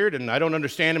little weird, and I don't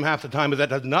understand him half the time, but that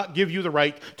does not give you the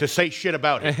right to say shit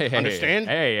about him. Understand?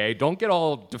 Hey, don't get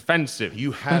all defensive.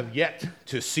 You have yet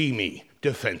to see me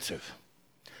defensive.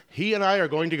 He and I are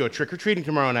going to go trick-or-treating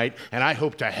tomorrow night, and I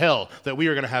hope to hell that we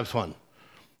are going to have fun.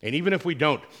 And even if we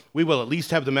don't, we will at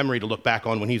least have the memory to look back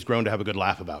on when he's grown to have a good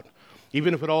laugh about.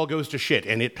 Even if it all goes to shit,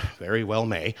 and it very well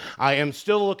may, I am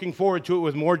still looking forward to it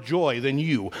with more joy than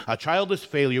you, a childless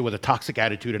failure with a toxic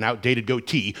attitude and outdated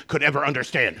goatee, could ever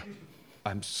understand.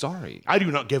 I'm sorry. I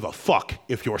do not give a fuck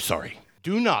if you're sorry.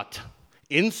 Do not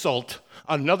insult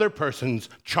another person's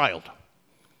child.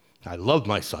 I love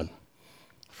my son.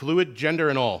 Fluid, gender,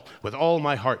 and all, with all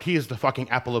my heart. He is the fucking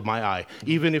apple of my eye,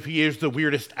 even if he is the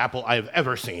weirdest apple I have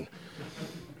ever seen.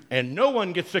 And no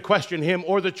one gets to question him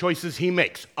or the choices he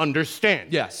makes.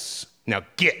 Understand? Yes. Now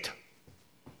get.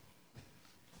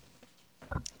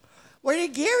 Where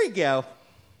did Gary go?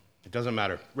 It doesn't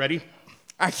matter. Ready?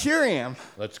 I sure am.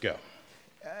 Let's go.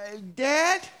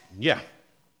 Dad? Yeah.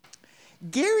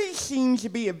 Gary seems to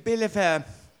be a bit of a,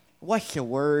 what's the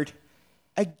word?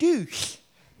 A douche.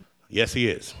 Yes, he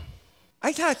is.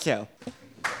 I thought so.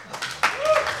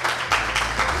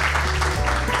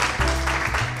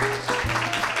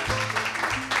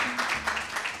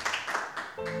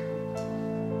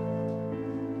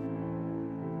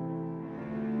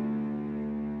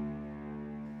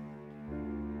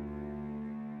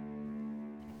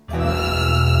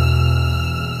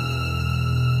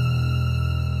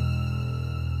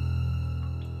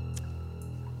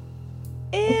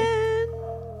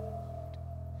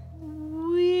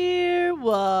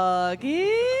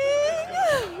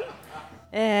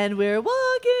 And we're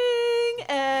walking,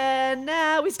 and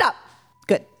now we stop.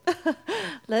 Good.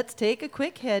 Let's take a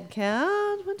quick head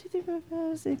count. 1, 2, 3, 4,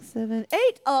 5, 6, 7,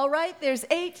 8. All right, there's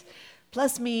 8.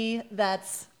 Plus me,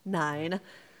 that's 9.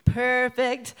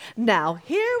 Perfect. Now,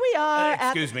 here we are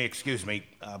Excuse me.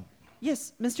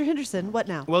 Yes, Mr. Henderson, what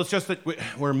now? Well, it's just that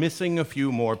we're missing a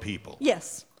few more people.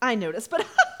 Yes, I noticed, but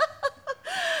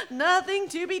Nothing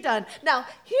to be done. Now,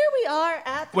 here we are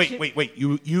at the Wait.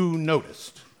 You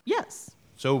noticed. Yes.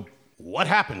 So, what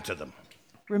happened to them?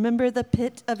 Remember the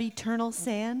pit of eternal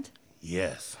sand?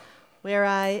 Yes. Where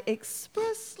I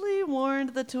expressly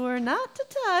warned the tour not to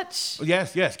touch.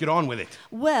 Yes, get on with it.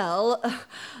 Well,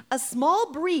 a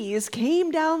small breeze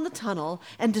came down the tunnel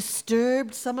and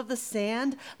disturbed some of the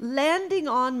sand, landing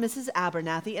on Mrs.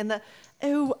 Abernathy and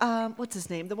what's his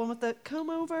name? The one with the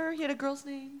comb over? He had a girl's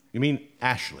name? You mean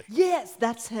Ashley? Yes,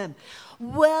 that's him.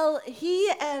 Well,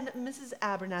 he and Mrs.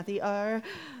 Abernathy are...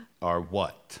 Are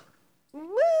what?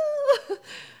 Well,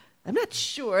 I'm not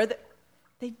sure.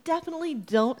 They definitely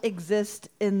don't exist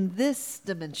in this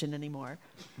dimension anymore.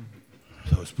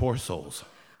 Those poor souls.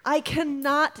 I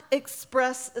cannot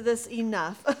express this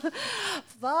enough.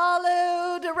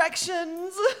 Follow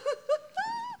directions.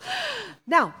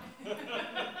 Now,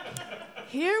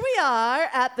 here we are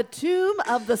at the tomb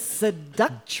of the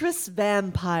seductress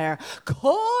vampire,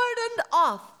 cordoned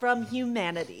off from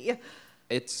humanity.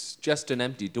 It's just an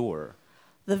empty door.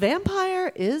 The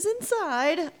vampire is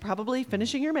inside, probably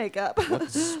finishing your makeup.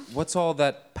 What's all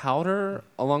that powder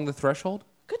along the threshold?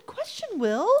 Good question,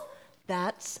 Will.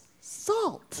 That's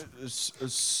salt.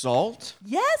 Salt?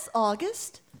 Yes,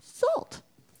 August. Salt.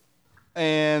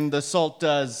 And the salt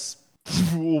does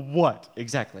what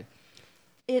exactly?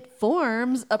 It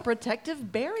forms a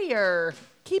protective barrier,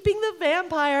 keeping the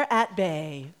vampire at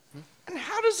bay. And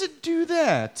how does it do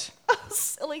that? Oh,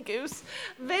 silly goose.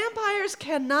 Vampires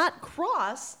cannot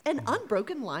cross an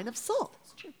unbroken line of salt.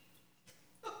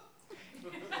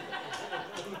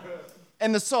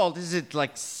 And the salt, is it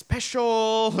like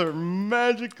special or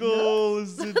magical?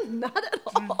 Is it... Not at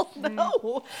all,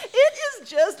 no. It is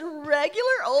just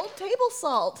regular old table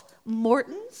salt.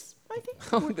 Morton's, I think.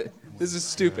 Oh, this is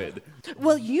stupid.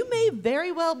 Well, you may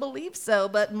very well believe so,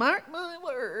 but mark my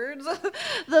words.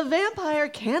 The vampire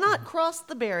cannot cross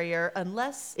the barrier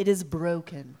unless it is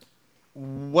broken.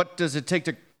 What does it take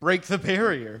to break the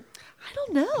barrier? I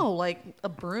don't know, like a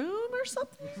broom or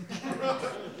something?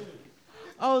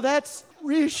 Oh, that's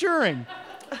reassuring.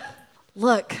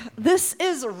 Look, this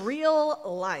is real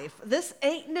life. This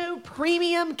ain't no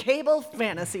premium cable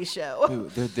fantasy show. Ooh,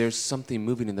 there's something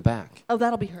moving in the back. Oh,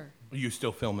 that'll be her. Are you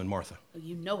still filming, Martha? Oh,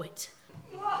 you know it.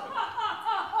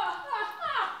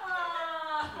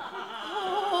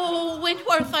 Oh,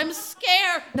 Wentworth, I'm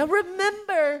scared. Now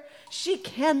remember, she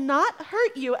cannot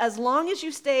hurt you as long as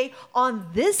you stay on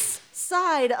this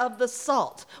side of the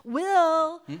salt.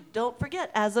 Will, don't forget,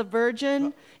 as a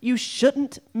virgin, you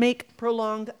shouldn't make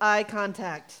prolonged eye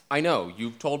contact. I know,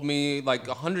 you've told me like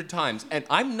 100 times, and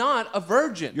I'm not a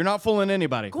virgin. You're not fooling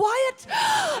anybody. Quiet!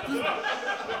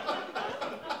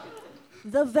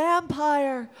 The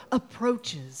vampire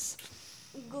approaches.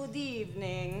 Good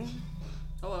evening.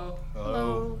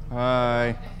 Hello.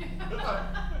 Hi.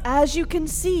 As you can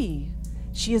see,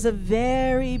 she is a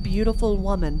very beautiful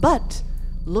woman, but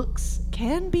looks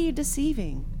can be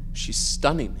deceiving. She's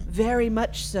stunning. Very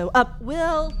much so.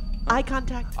 Will, eye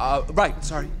contact. Right,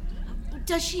 sorry.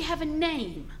 Does she have a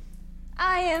name?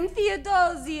 I am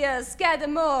Theodosia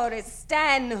Scadamoris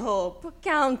Stanhope,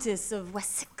 Countess of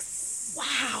Wessex.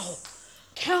 Wow.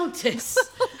 Countess.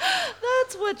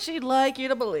 That's what she'd like you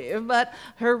to believe, but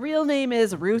her real name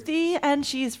is Ruthie, and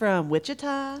she's from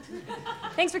Wichita.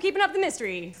 Thanks for keeping up the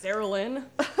mystery, Sarah Lynn.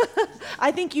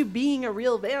 I think you being a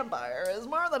real vampire is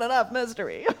more than enough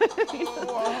mystery.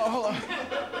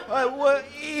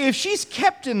 If she's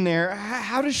kept in there,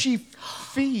 how does she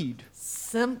feed?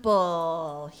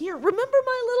 Simple. Here, remember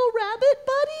my little rabbit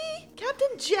buddy,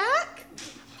 Captain Jack?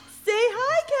 Say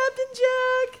hi, Captain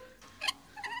Jack.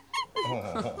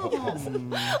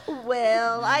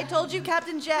 Well, I told you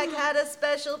Captain Jack had a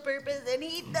special purpose, and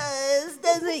he does,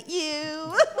 doesn't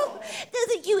you?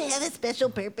 Doesn't you have a special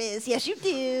purpose? Yes, you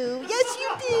do. Yes,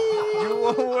 you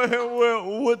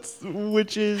do.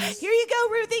 Which is... Here you go,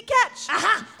 Ruthie. Catch.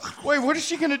 Aha! Wait, what is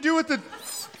she going to do with the...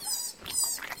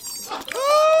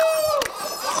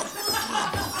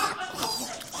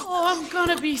 Oh, I'm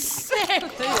gonna be sick.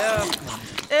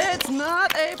 It's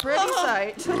not a pretty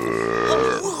sight.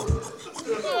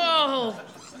 Oh.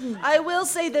 I will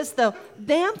say this, though.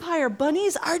 Vampire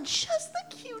bunnies are just the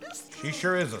cutest. She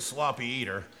sure is a sloppy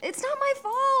eater. It's not my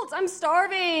fault. I'm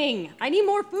starving. I need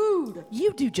more food.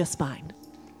 You do just fine.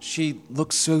 She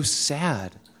looks so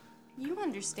sad. You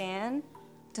understand,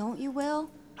 don't you,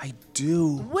 Will? I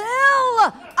do. Will!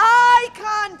 Eye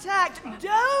contact!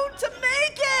 Don't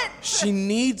make it! She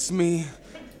needs me.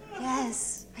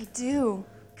 Yes, I do.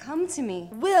 Come to me.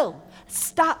 Will,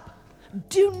 stop.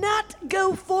 Do not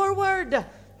go forward.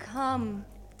 Come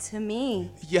to me.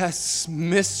 Yes,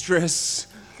 mistress.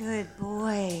 Good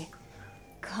boy.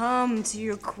 come to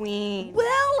your queen.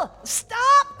 Will, stop!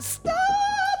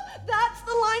 That's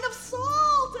the line of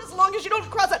salt, as long as you don't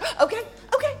cross it. Okay.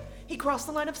 He crossed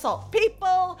the line of salt.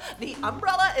 People, the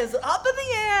umbrella is up in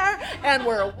the air, and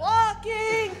we're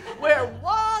walking,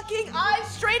 eyes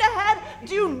straight ahead.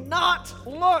 Do not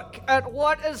look at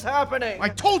what is happening. I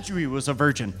told you he was a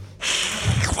virgin.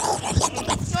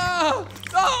 Oh,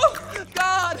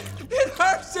 God! It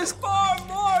hurts us far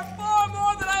more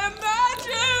than I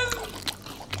imagined!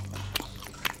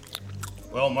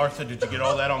 Well, Martha, did you get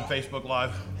all that on Facebook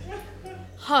Live?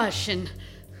 Hush and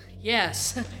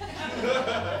yes.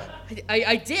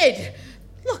 I did.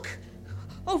 Look,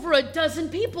 over a dozen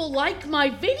people liked my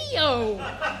video.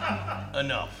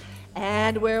 Enough.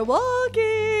 And we're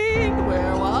walking.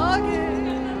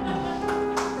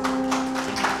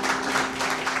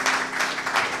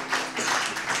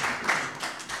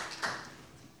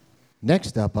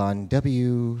 Next up on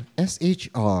WSHR,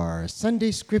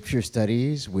 Sunday Scripture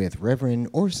Studies with Reverend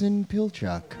Orson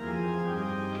Pilchuck.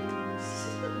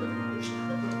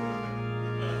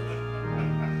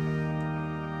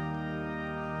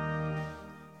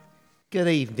 Good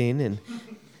evening and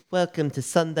welcome to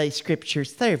Sunday Scripture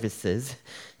Services.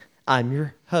 I'm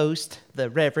your host, the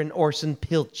Reverend Orson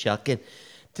Pilchuck, and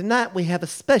tonight we have a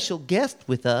special guest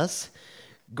with us.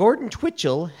 Gordon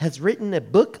Twitchell has written a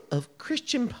book of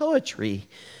Christian poetry,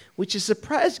 which has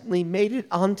surprisingly made it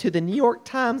onto the New York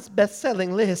Times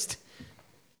best-selling list.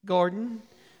 Gordon,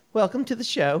 welcome to the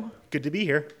show. Good to be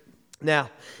here. Now,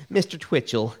 Mr.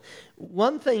 Twitchell,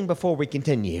 one thing before we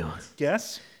continue.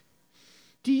 Yes?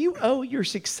 Do you owe your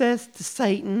success to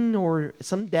Satan or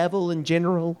some devil in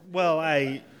general? Well,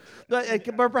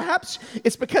 But perhaps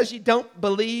it's because you don't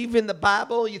believe in the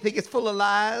Bible. You think it's full of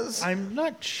lies. I'm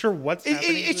not sure what's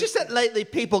happening. It's just that lately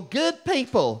good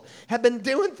people, have been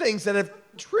doing things that have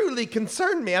truly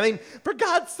concerned me. I mean, for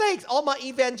God's sakes, all my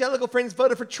evangelical friends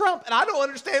voted for Trump, and I don't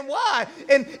understand why.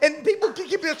 And people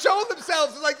keep showing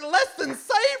themselves like less than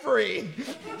savory.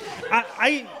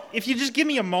 If you just give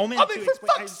me a moment. I mean, for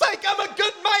fuck's sake, I'm a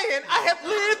good man. I have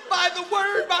lived by the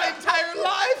word my entire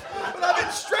life, but I've been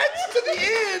stretched to the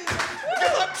end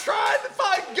because I'm trying to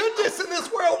find goodness in this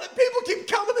world, and people keep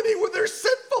coming to me with their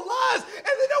sinful lies,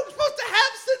 and they don't supposed to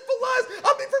have sinful lies.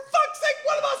 I mean, for fuck's sake,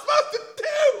 what am I supposed to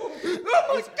do? Oh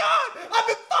my God, I've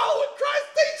been following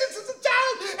Christ's teaching since a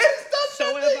child, and it's done So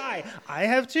nothing. have I. I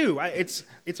have too. It's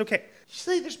okay. You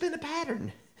see, there's been a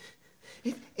pattern.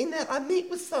 In that I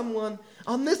meet with someone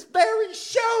on this very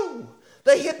show.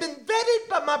 They have been vetted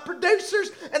by my producers,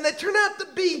 and they turn out to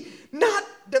be not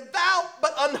devout,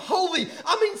 but unholy.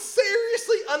 I mean,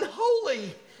 seriously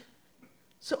unholy.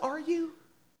 So are you?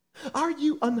 Are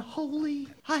you unholy?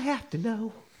 I have to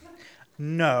know.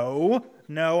 No,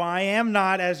 I am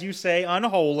not, as you say,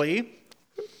 unholy.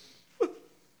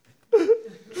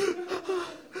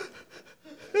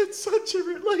 It's such a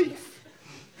relief.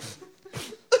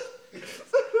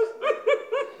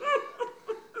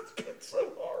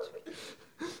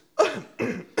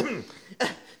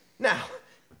 Now,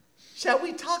 shall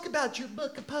we talk about your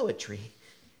book of poetry?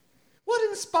 What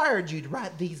inspired you to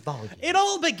write these volumes? It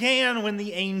all began when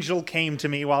the angel came to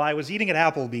me while I was eating at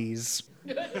Applebee's.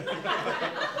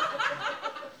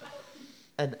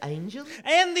 An angel?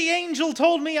 And the angel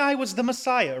told me I was the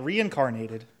Messiah,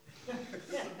 reincarnated.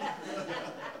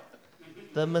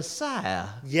 The Messiah?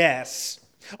 Yes.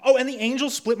 Oh, and the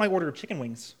angel split my order of chicken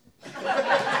wings.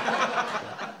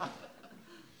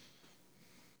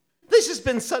 This has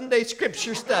been Sunday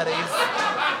Scripture Studies.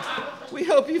 We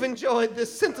hope you've enjoyed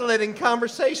this scintillating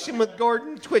conversation with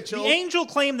Gordon Twitchell. The angel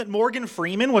claimed that Morgan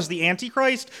Freeman was the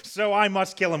Antichrist, so I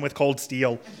must kill him with cold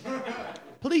steel.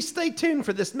 Please stay tuned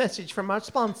for this message from our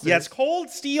sponsors. Yes, cold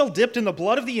steel dipped in the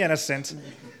blood of the innocent.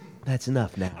 That's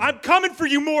enough now. I'm coming for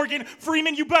you, Morgan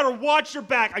Freeman. You better watch your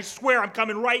back. I swear I'm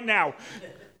coming right now.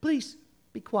 Please,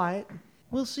 be quiet.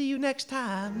 We'll see you next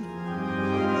time.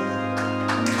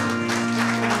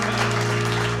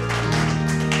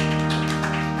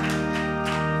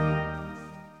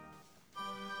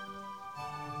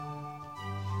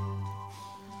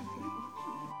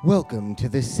 Welcome to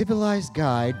the Civilized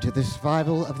Guide to the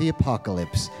Survival of the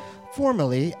Apocalypse,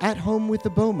 formerly At Home with the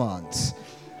Beaumonts.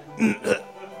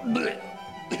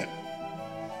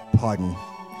 Pardon.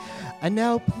 And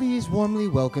now please warmly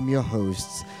welcome your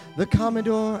hosts, the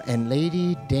Commodore and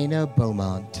Lady Dana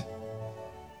Beaumont.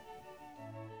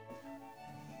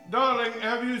 Darling,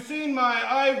 have you seen my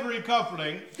ivory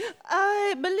cufflink?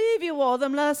 I believe you wore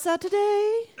them last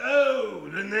Saturday. Oh,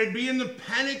 then they'd be in the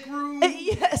panic room?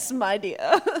 Yes, my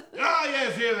dear.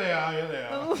 Yes, here they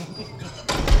are.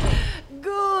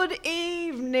 Good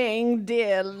evening,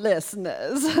 dear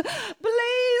listeners.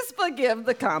 Please forgive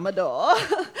the Commodore.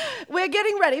 We're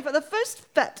getting ready for the first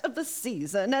fete of the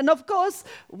season, and of course,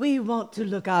 we want to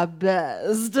look our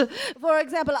best. For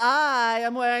example, I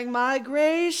am wearing my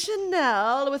gray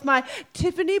Chanel with my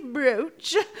Tiffany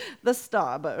brooch, the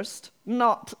Starburst,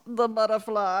 not the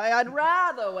butterfly. I'd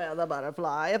rather wear the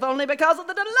butterfly, if only because of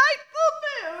the delightful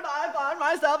mood I find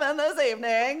myself in this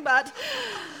evening, but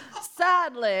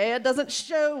sadly, it doesn't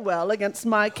show well against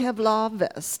my Kevlar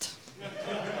vest.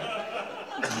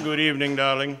 Good evening,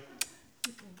 darling.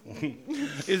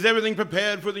 Is everything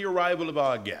prepared for the arrival of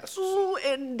our guests? Oh,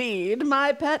 indeed,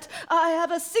 my pet. I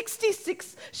have a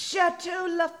 66 Chateau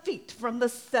Lafitte from the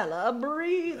cellar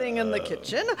breathing in the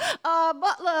kitchen. Our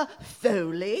butler,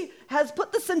 Foley, has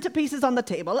put the centerpieces on the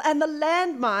table, and the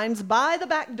landmines by the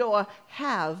back door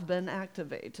have been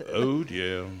activated. Oh,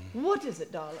 dear. What is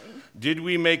it, darling? Did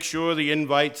we make sure the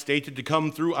invite stated to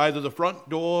come through either the front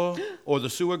door or the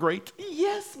sewer grate?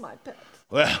 Yes, my pet.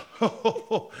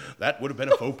 Well, that would have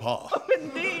been a faux pas. Oh,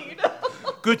 indeed.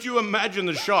 Could you imagine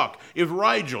the shock if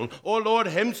Rigel or Lord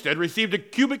Hempstead received a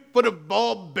cubic foot of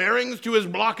ball bearings to his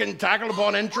block and tackle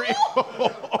upon entry?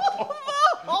 Horror!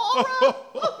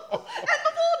 And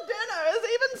before dinner is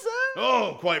even served.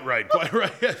 Oh, quite right, quite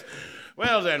right. Yes.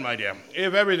 Well then, my dear,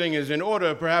 if everything is in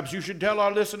order, perhaps you should tell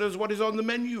our listeners what is on the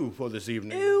menu for this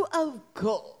evening. Oh, of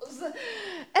course.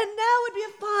 And now would be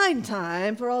a fine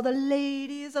time for all the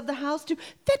ladies of the house to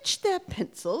fetch their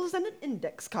pencils and an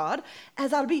index card,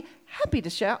 as I'll be happy to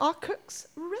share our cook's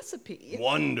recipe.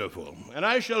 Wonderful. And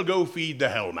I shall go feed the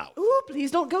hellmouth. Ooh,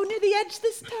 please don't go near the edge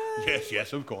this time. Yes,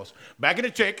 yes, of course. Back in a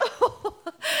tick.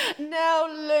 Now,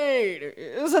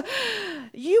 ladies,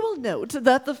 you will note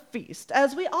that the feast,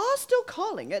 as we are still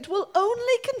calling it, will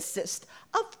only consist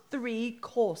of 3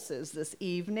 courses this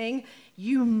evening.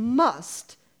 You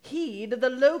must heed the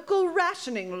local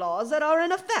rationing laws that are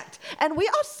in effect, and we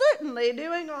are certainly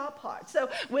doing our part. So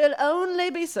we'll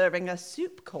only be serving a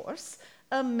soup course,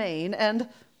 a main, and,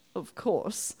 of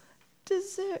course,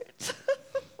 dessert.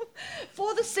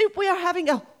 For the soup, we are having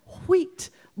a wheat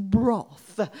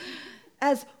broth,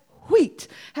 as wheat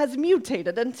has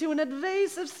mutated into an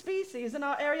invasive species in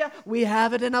our area. We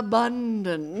have it in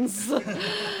abundance. The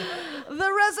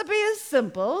recipe is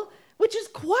simple, which is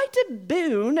quite a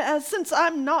boon, as since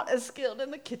I'm not as skilled in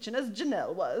the kitchen as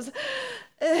Janelle was.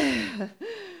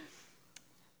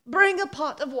 Bring a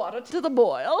pot of water to the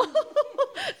boil.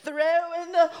 Throw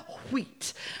in the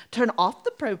wheat. Turn off the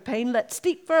propane, let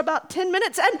steep for about 10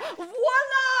 minutes, and voila!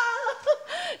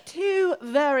 2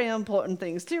 very important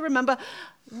things to remember.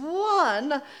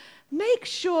 1, make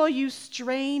sure you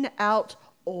strain out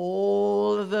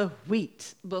all the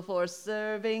wheat before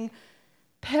serving.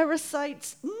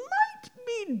 Parasites might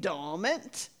be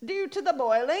dormant due to the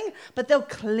boiling, but they'll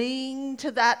cling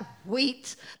to that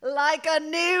wheat like a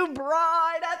new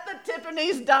bride at the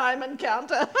Tiffany's diamond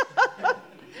counter.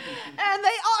 And they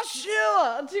are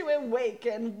sure to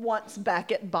awaken once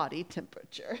back at body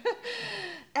temperature.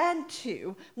 And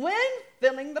 2, when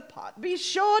filling the pot, be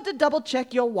sure to double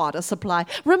check your water supply.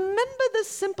 Remember this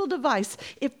simple device.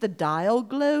 If the dial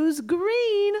glows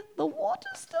green, the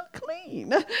water's still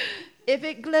clean. If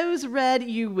it glows red,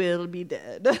 you will be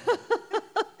dead.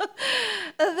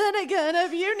 Then again,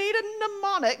 if you need a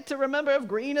mnemonic to remember if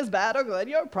green is bad or good,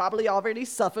 you've probably already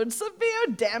suffered severe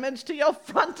damage to your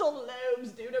frontal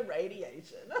lobes due to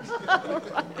radiation.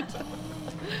 Right.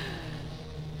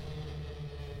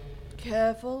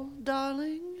 Careful,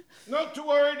 darling. Not to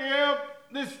worry, dear.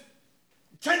 This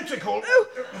tentacle.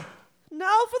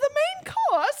 Now for the main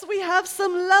course, we have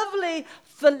some lovely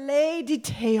filet de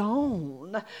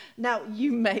Théon. Now,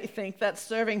 you may think that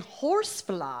serving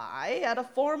horsefly at a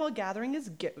formal gathering is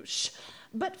gauche,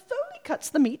 but Foley cuts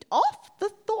the meat off the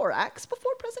thorax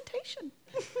before presentation.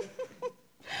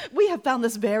 We have found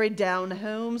this very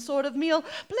down-home sort of meal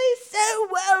plays so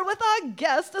well with our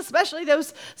guests, especially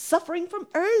those suffering from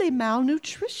early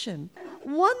malnutrition.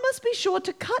 One must be sure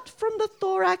to cut from the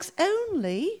thorax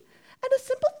only, and a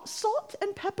simple salt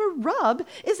and pepper rub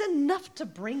is enough to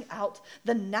bring out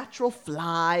the natural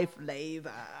fly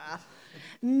flavor.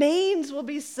 Mains will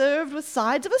be served with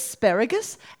sides of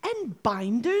asparagus and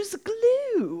binder's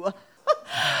glue.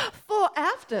 For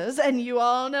afters, and you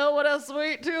all know what a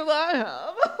sweet tooth I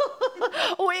have,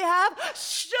 we have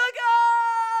sugar!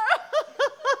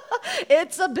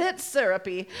 It's a bit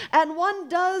syrupy, and one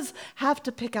does have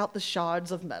to pick out the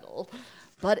shards of metal,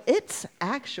 but it's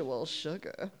actual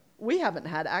sugar. We haven't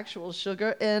had actual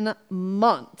sugar in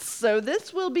months, so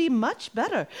this will be much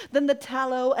better than the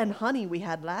tallow and honey we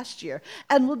had last year,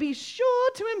 and will be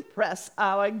sure to impress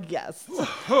our guests.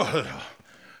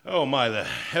 Oh my, the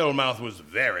Hellmouth was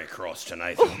very cross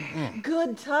tonight.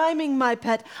 Good timing, my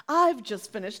pet. I've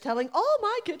just finished telling all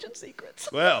my kitchen secrets.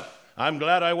 Well, I'm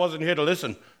glad I wasn't here to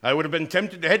listen. I would have been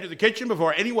tempted to head to the kitchen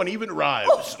before anyone even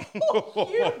arrives.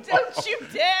 You don't you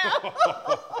dare!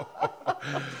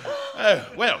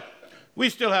 Well, we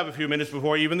still have a few minutes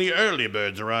before even the early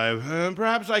birds arrive.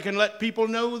 Perhaps I can let people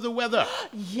know the weather.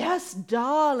 Yes,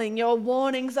 darling, your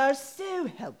warnings are so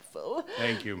helpful.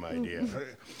 Thank you, my dear.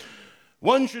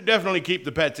 One should definitely keep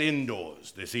the pets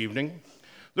indoors this evening.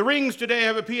 The rings today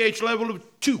have a pH level of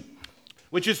 2,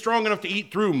 which is strong enough to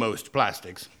eat through most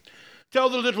plastics. Tell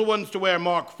the little ones to wear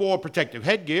Mark IV protective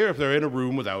headgear if they're in a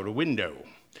room without a window.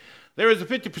 There is a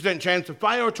 50% chance of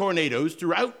fire or tornadoes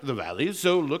throughout the valleys,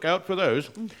 so look out for those.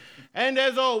 And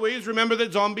as always, remember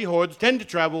that zombie hordes tend to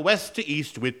travel west to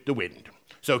east with the wind.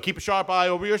 So keep a sharp eye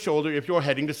over your shoulder if you're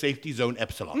heading to Safety Zone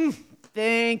Epsilon.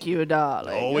 Thank you,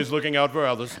 darling. Always looking out for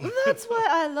others. That's why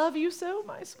I love you so,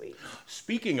 my sweet.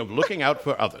 Speaking of looking out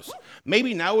for others,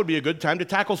 maybe now would be a good time to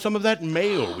tackle some of that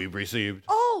mail we've received.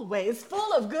 Always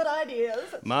full of good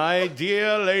ideas. My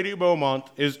dear Lady Beaumont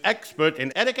is expert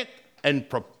in etiquette and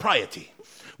propriety.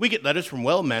 We get letters from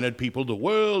well-mannered people the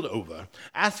world over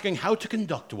asking how to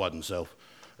conduct oneself,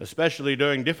 especially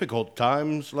during difficult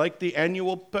times like the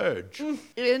annual purge.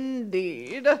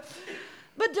 Indeed.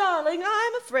 But, darling,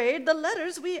 I'm afraid the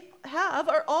letters we have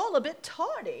are all a bit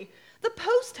tardy. The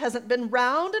post hasn't been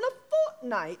round in a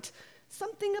fortnight.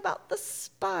 Something about the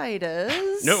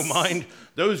spiders. No mind.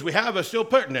 Those we have are still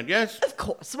pertinent, yes? Of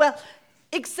course. Well,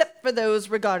 except for those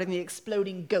regarding the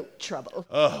exploding goat trouble.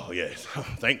 Oh, yes.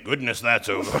 Thank goodness that's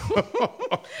over.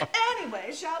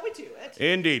 Anyway, shall we do it?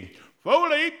 Indeed.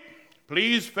 Foley,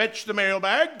 please fetch the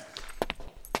mailbag.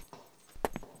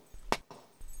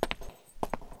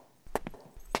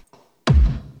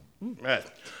 Yes.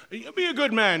 Be a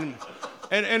good man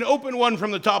and open one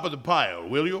from the top of the pile,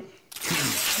 will you?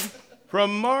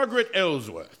 From Margaret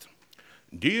Ellsworth.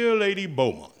 Dear Lady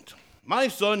Beaumont, my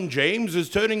son James is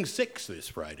turning 6 this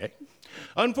Friday.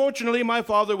 Unfortunately, my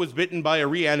father was bitten by a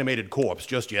reanimated corpse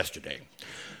just yesterday.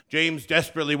 James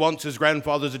desperately wants his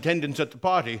grandfather's attendance at the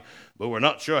party, but we're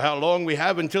not sure how long we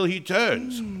have until he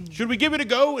turns. Should we give it a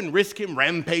go and risk him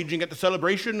rampaging at the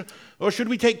celebration, or should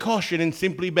we take caution and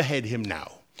simply behead him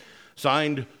now?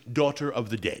 Signed, Daughter of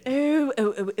the Dead.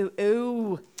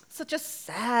 Oh. Such a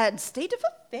sad state of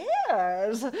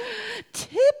affairs.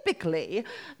 Typically,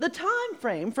 the time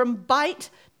frame from bite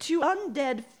to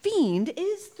undead fiend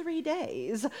is 3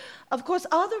 days. Of course,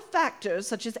 other factors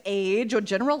such as age or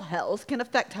general health can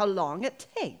affect how long it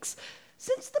takes.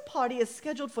 Since the party is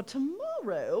scheduled for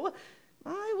tomorrow,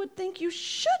 I would think you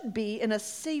should be in a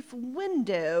safe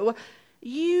window.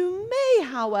 You may,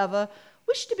 however,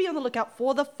 wish to be on the lookout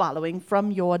for the following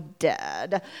from your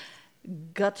dad: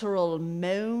 guttural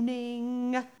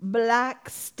moaning, black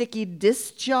sticky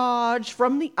discharge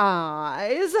from the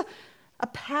eyes, a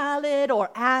pallid or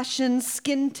ashen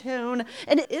skin tone,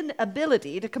 an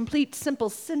inability to complete simple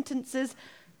sentences,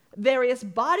 various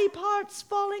body parts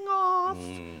falling off,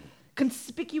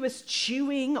 conspicuous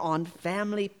chewing on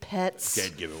family pets.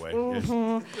 Dead giveaway.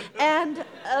 Yes. And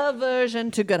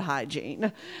aversion to good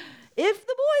hygiene. If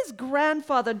the boy's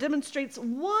grandfather demonstrates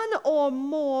one or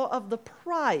more of the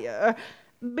prior,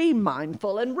 be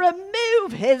mindful and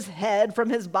remove his head from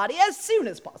his body as soon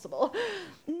as possible.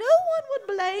 No one would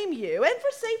blame you, and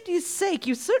for safety's sake,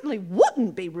 you certainly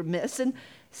wouldn't be remiss in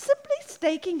simply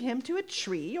staking him to a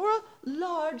tree or a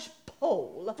large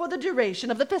pole for the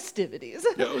duration of the festivities.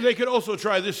 They could also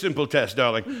try this simple test,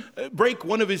 darling. Break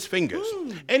one of his fingers.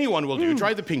 Anyone will do.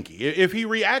 Try the pinky. If he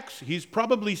reacts, he's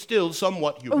probably still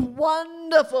somewhat human.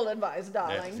 Wonderful advice,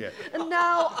 darling. Yes. And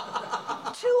now,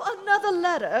 to another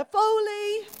letter.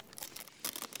 Foley.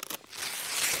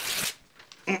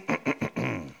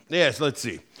 Yes, let's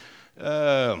see.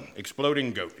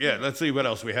 Exploding goat. Yeah, let's see what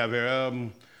else we have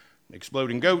here.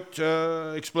 Exploding goat.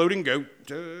 Oh,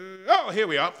 here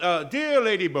we are. Dear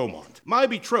Lady Beaumont, my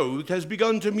betrothed has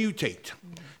begun to mutate.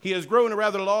 He has grown a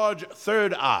rather large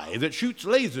third eye that shoots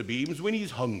laser beams when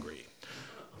he's hungry.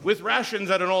 With rations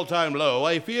at an all-time low,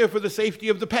 I fear for the safety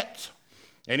of the pets.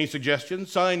 Any suggestions?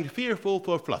 Signed, Fearful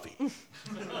for Fluffy.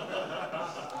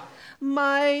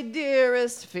 My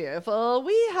dearest Fearful,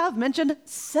 we have mentioned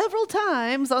several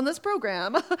times on this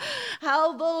program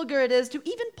how vulgar it is to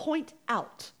even point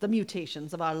out the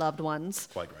mutations of our loved ones.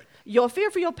 Quite right. Your fear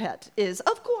for your pet is,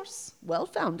 of course,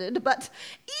 well-founded, but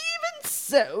even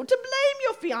so, to blame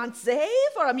your fiancé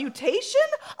for a mutation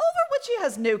over which he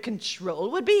has no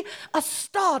control would be a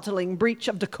startling breach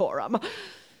of decorum.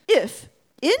 If,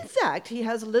 in fact, he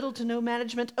has little to no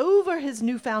management over his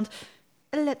newfound,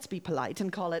 let's be polite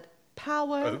and call it,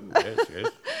 power, Oh,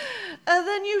 yes.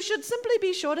 then you should simply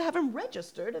be sure to have him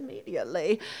registered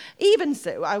immediately. Even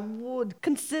so, I would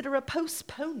consider a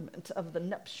postponement of the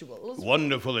nuptials.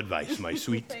 Wonderful advice, my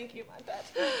sweet. Thank you, my pet.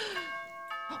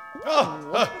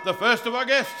 The first of our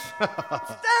guests.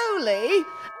 Stoley,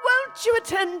 won't you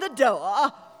attend the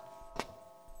door?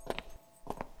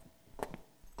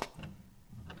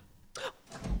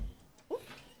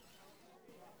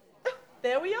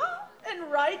 There we are,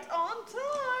 and right on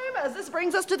time, as this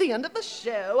brings us to the end of the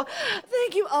show.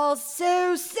 Thank you all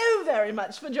so very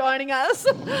much for joining us.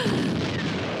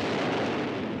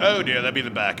 Oh dear, that'd be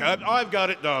the back. I've got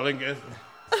it, darling.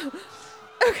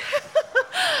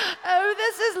 Oh,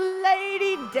 this is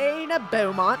Lady Dana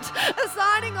Beaumont,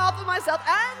 signing off for myself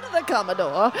and the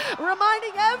Commodore,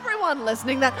 reminding everyone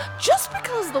listening that just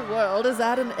because the world is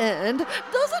at an end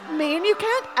doesn't mean you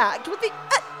can't act with the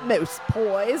utmost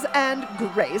poise and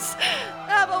grace.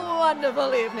 Have a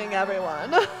wonderful evening,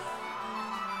 everyone.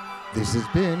 This has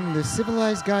been the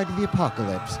Civilized Guide to the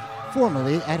Apocalypse,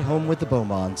 formerly At Home with the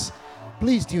Beaumonts.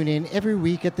 Please tune in every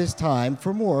week at this time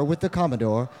for more with the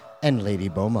Commodore and Lady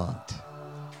Beaumont.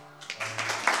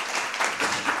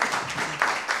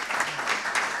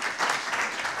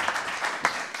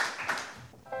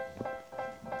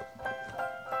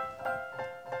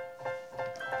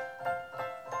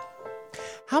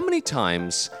 How many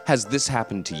times has this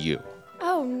happened to you?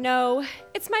 Oh no,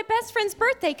 it's my best friend's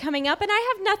birthday coming up and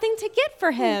I have nothing to get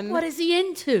for him. What is he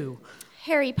into?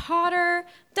 Harry Potter,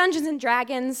 Dungeons and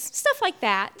Dragons, stuff like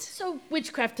that. So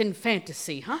witchcraft and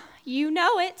fantasy, huh? You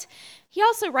know it. He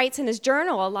also writes in his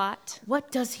journal a lot. What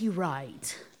does he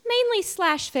write? Mainly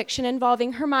slash fiction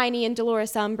involving Hermione and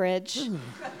Dolores Umbridge.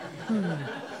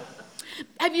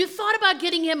 Have you thought about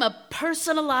getting him a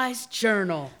personalized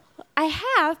journal? I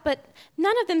have, but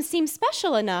none of them seem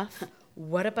special enough.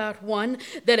 What about one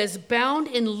that is bound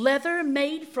in leather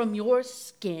made from your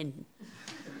skin?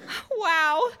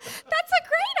 Wow, that's a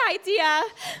great idea.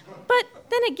 But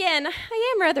then again,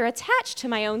 I am rather attached to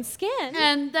my own skin.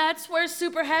 And that's where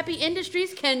Super Happy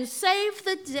Industries can save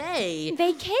the day.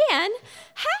 They can?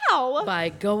 How? By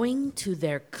going to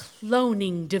their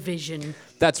cloning division.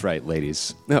 That's right,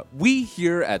 ladies. We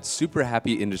here at Super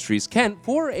Happy Industries can,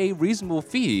 for a reasonable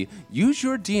fee, use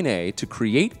your DNA to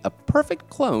create a perfect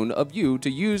clone of you to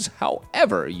use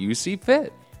however you see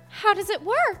fit. How does it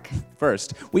work?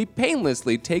 First, we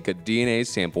painlessly take a DNA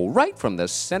sample right from the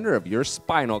center of your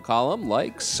spinal column,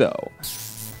 like so.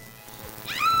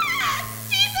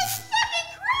 Jesus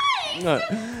fucking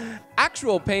Christ!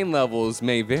 Actual pain levels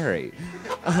may vary.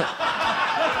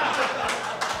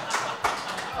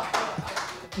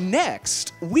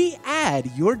 Next, we add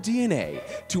your DNA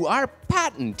to our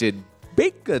patented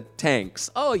Baker tanks.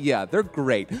 Oh yeah, they're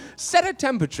great. Set a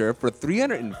temperature for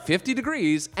 350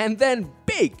 degrees and then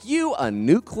bake you a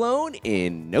new clone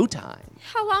in no time.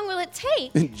 How long will it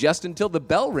take? Just until the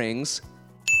bell rings.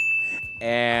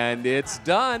 And it's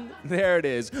done. There it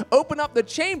is. Open up the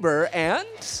chamber and...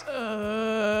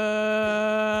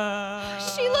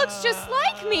 She looks just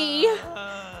like me.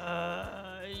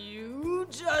 You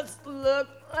just look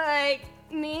like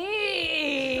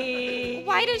me.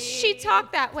 Why does she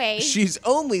talk that way? She's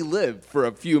only lived for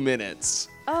a few minutes.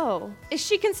 Oh, is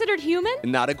she considered human?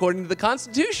 Not according to the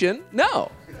Constitution,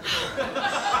 no.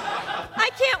 I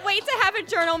can't wait to have a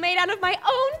journal made out of my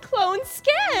own clone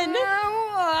skin.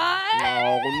 What?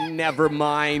 Oh, never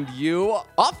mind you.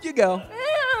 Off you go.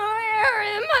 Where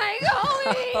am I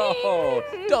going? Oh,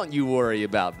 don't you worry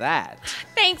about that.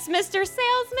 Thanks, Mr.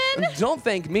 Salesman. Don't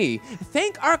thank me.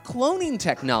 Thank our cloning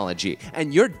technology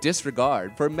and your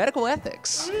disregard for medical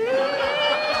ethics.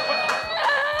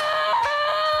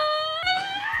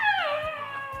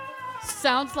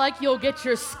 Sounds like you'll get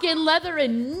your skin leather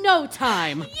in no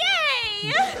time.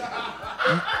 Yay!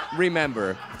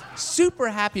 Remember, Super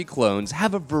Happy clones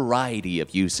have a variety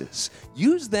of uses.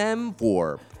 Use them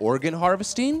for organ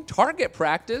harvesting, target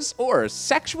practice, or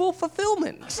sexual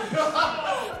fulfillment.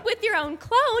 With your own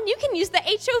clone, you can use the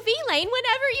HOV lane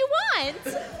whenever you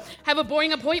want. Have a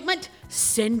boring appointment?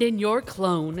 Send in your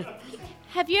clone.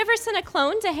 Have you ever sent a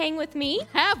clone to hang with me?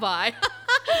 Have I?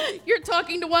 You're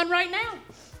talking to one right now.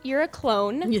 You're a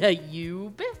clone? Yeah,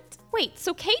 you bet. Wait,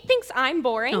 so Kate thinks I'm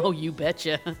boring? Oh, you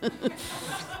betcha.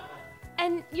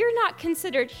 And you're not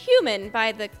considered human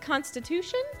by the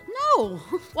Constitution? No.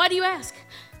 Why do you ask?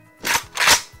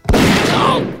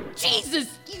 Oh,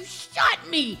 Jesus! You shot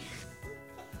me!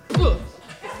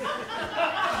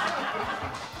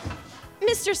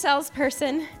 Mr.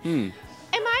 Salesperson, am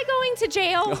I going to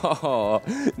jail? Oh,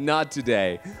 not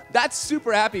today. That's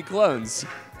Super Happy clones.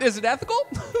 Is it ethical?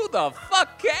 Who the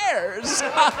fuck cares?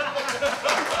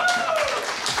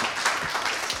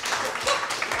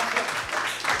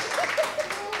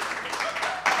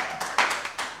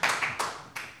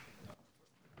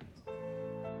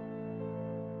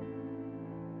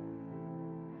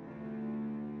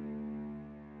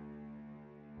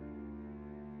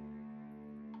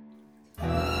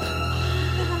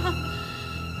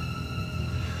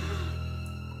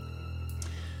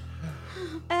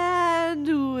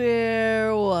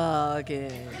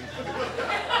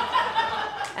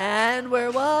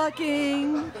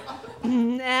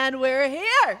 And we're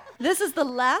here. This is the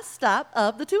last stop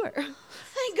of the tour.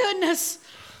 Thank goodness.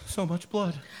 So much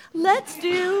blood. Let's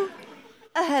do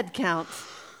a head count.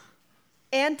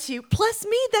 And 2 plus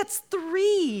me, that's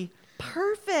 3.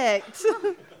 Perfect.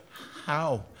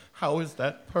 How? How is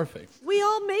that perfect? We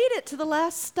all made it to the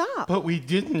last stop. But we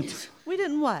didn't. We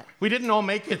didn't what? We didn't all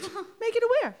make it. Make it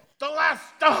where? The last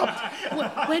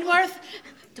stop! Wentworth,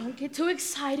 don't get too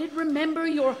excited. Remember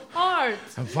your heart.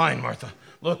 I'm fine, Martha.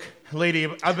 Look, lady,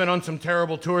 I've been on some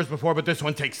terrible tours before, but this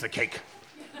one takes the cake.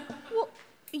 Well,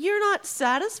 you're not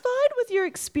satisfied with your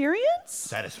experience?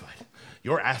 Satisfied?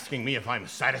 You're asking me if I'm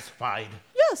satisfied?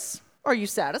 Yes. Are you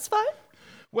satisfied?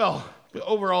 Well,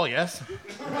 overall, yes.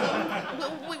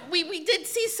 We did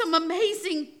see some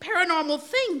amazing paranormal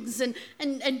things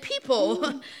and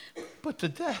people. But the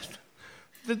death.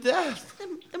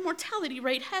 The mortality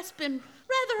rate has been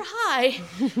rather high.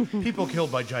 People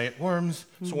killed by giant worms,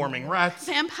 swarming rats,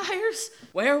 Vampires,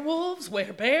 werewolves,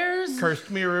 werebears.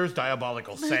 cursed mirrors,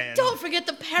 diabolical sand. Don't forget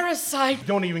the parasite.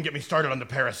 Don't even get me started on the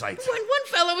parasites. When one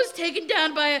fellow was taken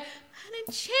down by an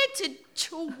enchanted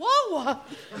chihuahua.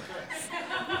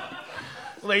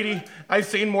 Lady, I've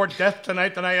seen more death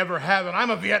tonight than I ever have, and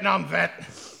I'm a Vietnam vet.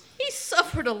 He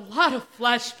suffered a lot of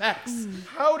flashbacks.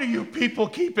 How do you people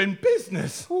keep in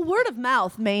business? Well, word of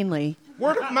mouth mainly.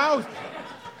 Word of mouth?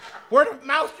 Word of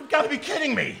mouth? You've got to be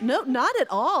kidding me. No, not at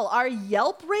all. Our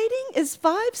Yelp rating is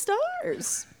 5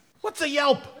 stars. What's a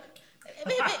Yelp?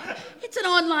 It's an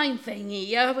online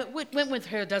thingy. But Wentworth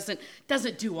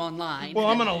doesn't do online. Well,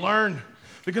 I'm going to learn.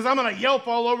 Because I'm going to Yelp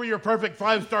all over your perfect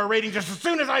 5-star rating just as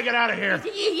soon as I get out of here.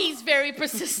 He's very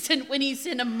persistent when he's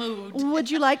in a mood. Would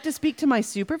you like to speak to my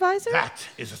supervisor? That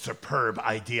is a superb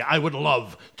idea. I would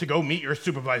love to go meet your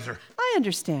supervisor. I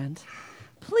understand.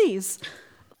 Please,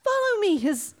 follow me.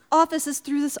 His office is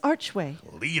through this archway.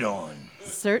 Lead on.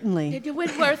 Certainly.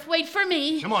 Wentworth, wait for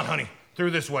me. Come on, honey.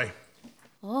 Through this way.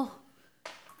 Oh,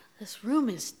 this room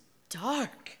is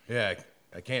dark. Yeah,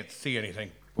 I can't see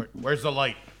anything. Where's the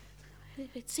light?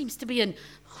 It seems to be an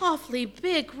awfully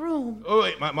big room. Oh,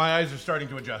 wait, my eyes are starting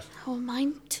to adjust. Oh,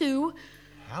 mine too.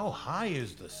 How high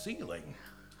is the ceiling?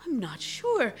 I'm not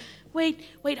sure. Wait,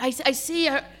 I see.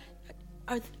 Are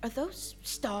those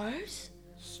stars?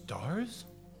 Stars?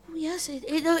 Oh, yes,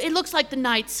 it looks like the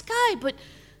night sky, but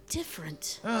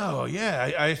different. Oh,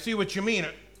 yeah, I see what you mean.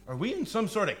 Are we in some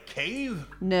sort of cave?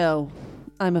 No,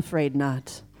 I'm afraid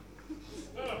not.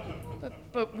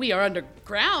 But we are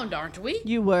underground, aren't we?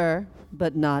 You were,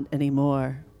 but not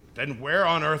anymore. Then where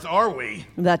on earth are we?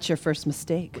 That's your first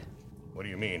mistake. What do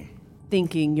you mean?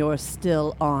 Thinking you're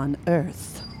still on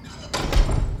Earth.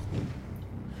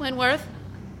 Wentworth?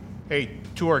 Hey,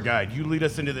 tour guide, you lead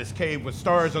us into this cave with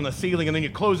stars on the ceiling and then you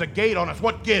close a gate on us.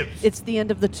 What gives? It's the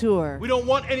end of the tour. We don't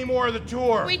want any more of the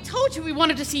tour. We told you we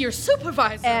wanted to see your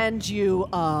supervisor. And you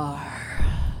are.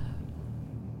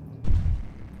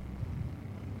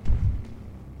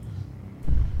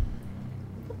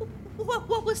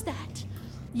 What was that?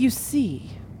 You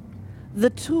see, the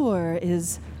tour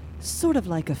is sort of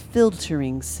like a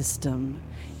filtering system.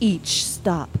 Each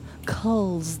stop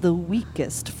culls the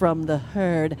weakest from the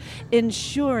herd,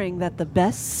 ensuring that the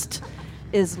best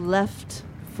is left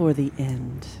for the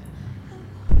end.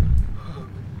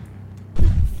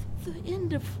 The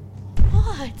end of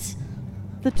what?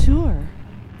 The tour.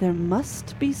 There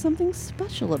must be something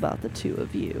special about the two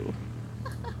of you.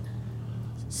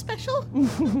 Special?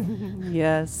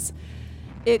 Yes.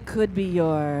 It could be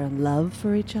your love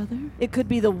for each other. It could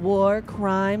be the war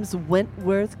crimes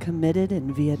Wentworth committed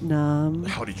in Vietnam.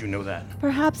 How did you know that?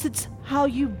 Perhaps it's how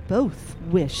you both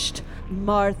wished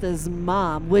Martha's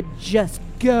mom would just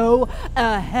go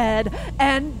ahead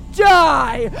and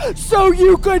die so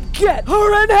you could get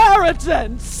her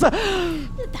inheritance.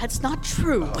 That's not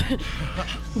true.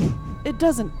 It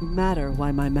doesn't matter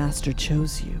why my master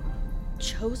chose you.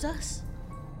 Chose us?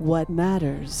 What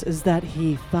matters is that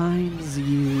he finds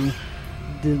you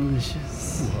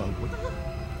delicious.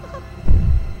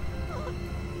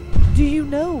 Do you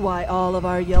know why all of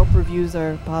our Yelp reviews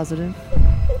are positive?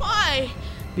 Why?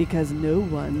 Because no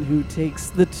one who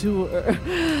takes the tour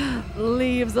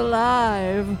leaves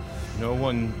alive. No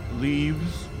one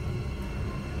leaves?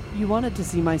 You wanted to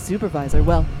see my supervisor.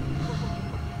 Well,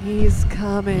 he's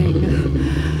coming.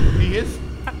 He is?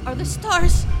 Are the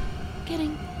stars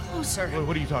getting closer?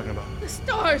 What are you talking about? The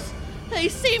stars, they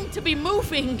seem to be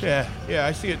moving. Yeah,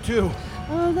 I see it too.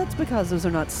 Oh, that's because those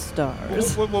are not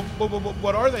stars.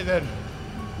 What are they then?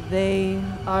 They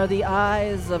are the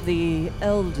eyes of the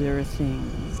elder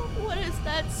things. What is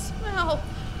that smell?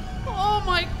 Oh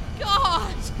my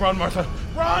God! Run, Martha,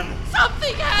 run!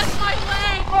 Something has my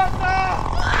leg!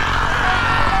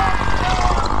 Martha!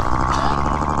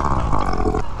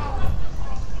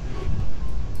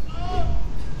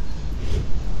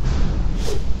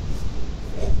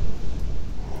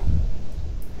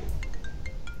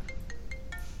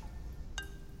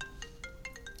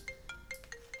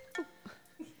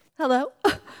 Hello?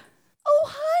 Oh,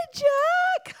 hi,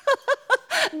 Jack.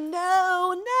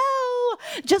 No.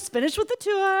 Just finished with the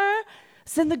tour.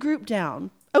 Send the group down.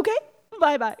 Okay?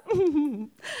 Bye-bye.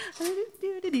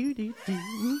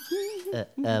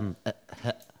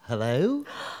 Hello?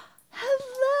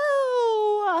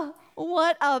 Hello.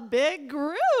 What a big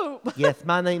group. Yes,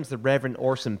 my name's the Reverend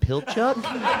Orson Pilchuck.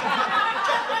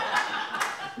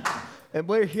 And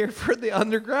we're here for the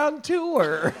underground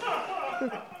tour.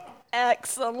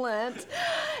 Excellent.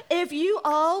 If you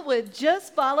all would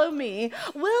just follow me,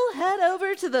 we'll head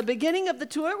over to the beginning of the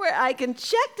tour where I can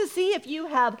check to see if you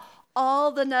have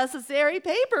all the necessary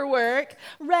paperwork.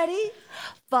 Ready?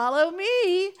 Follow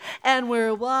me. And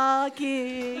we're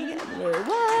walking.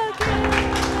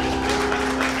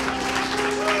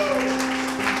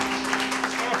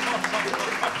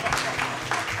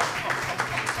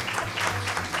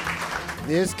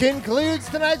 This concludes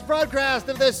tonight's broadcast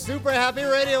of the Super Happy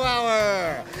Radio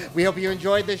Hour. We hope you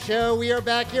enjoyed the show. We are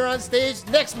back here on stage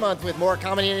next month with more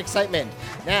comedy and excitement.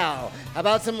 Now, how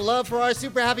about some love for our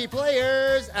Super Happy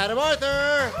players? Adam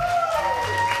Arthur,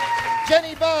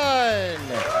 Jenny Bunn,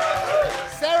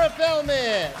 Sarah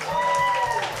Feldman,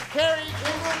 Carrie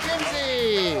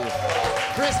Kimsey,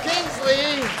 Chris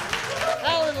Kingsley,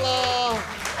 Alan Law,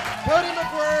 Cody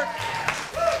McWork,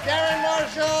 Darren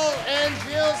Marshall, and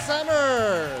Jill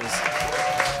Summers.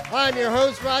 I'm your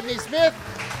host, Rodney Smith.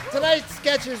 Tonight's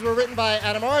sketches were written by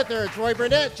Adam Arthur, Troy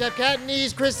Burnett, Jeff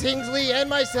Catanese, Chris Kingsley, and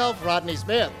myself, Rodney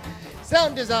Smith.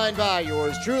 Sound designed by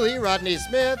yours truly, Rodney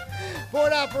Smith.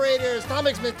 Board operators,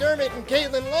 Thomas McDermott and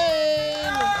Caitlin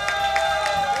Lane.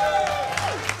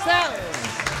 Sound.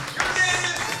 Your name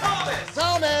is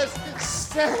Thomas.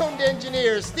 Sound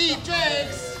engineer, Steve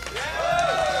Jenks.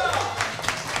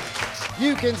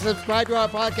 You can subscribe to our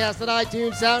podcast at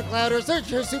iTunes, SoundCloud, or search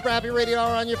for Super Happy Radio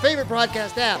Hour on your favorite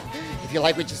podcast app. If you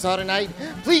like what you saw tonight,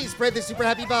 please spread the Super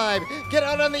Happy vibe. Get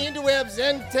out on the interwebs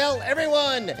and tell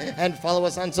everyone. And follow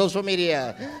us on social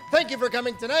media. Thank you for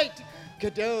coming tonight.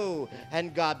 Cadeau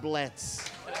and God bless.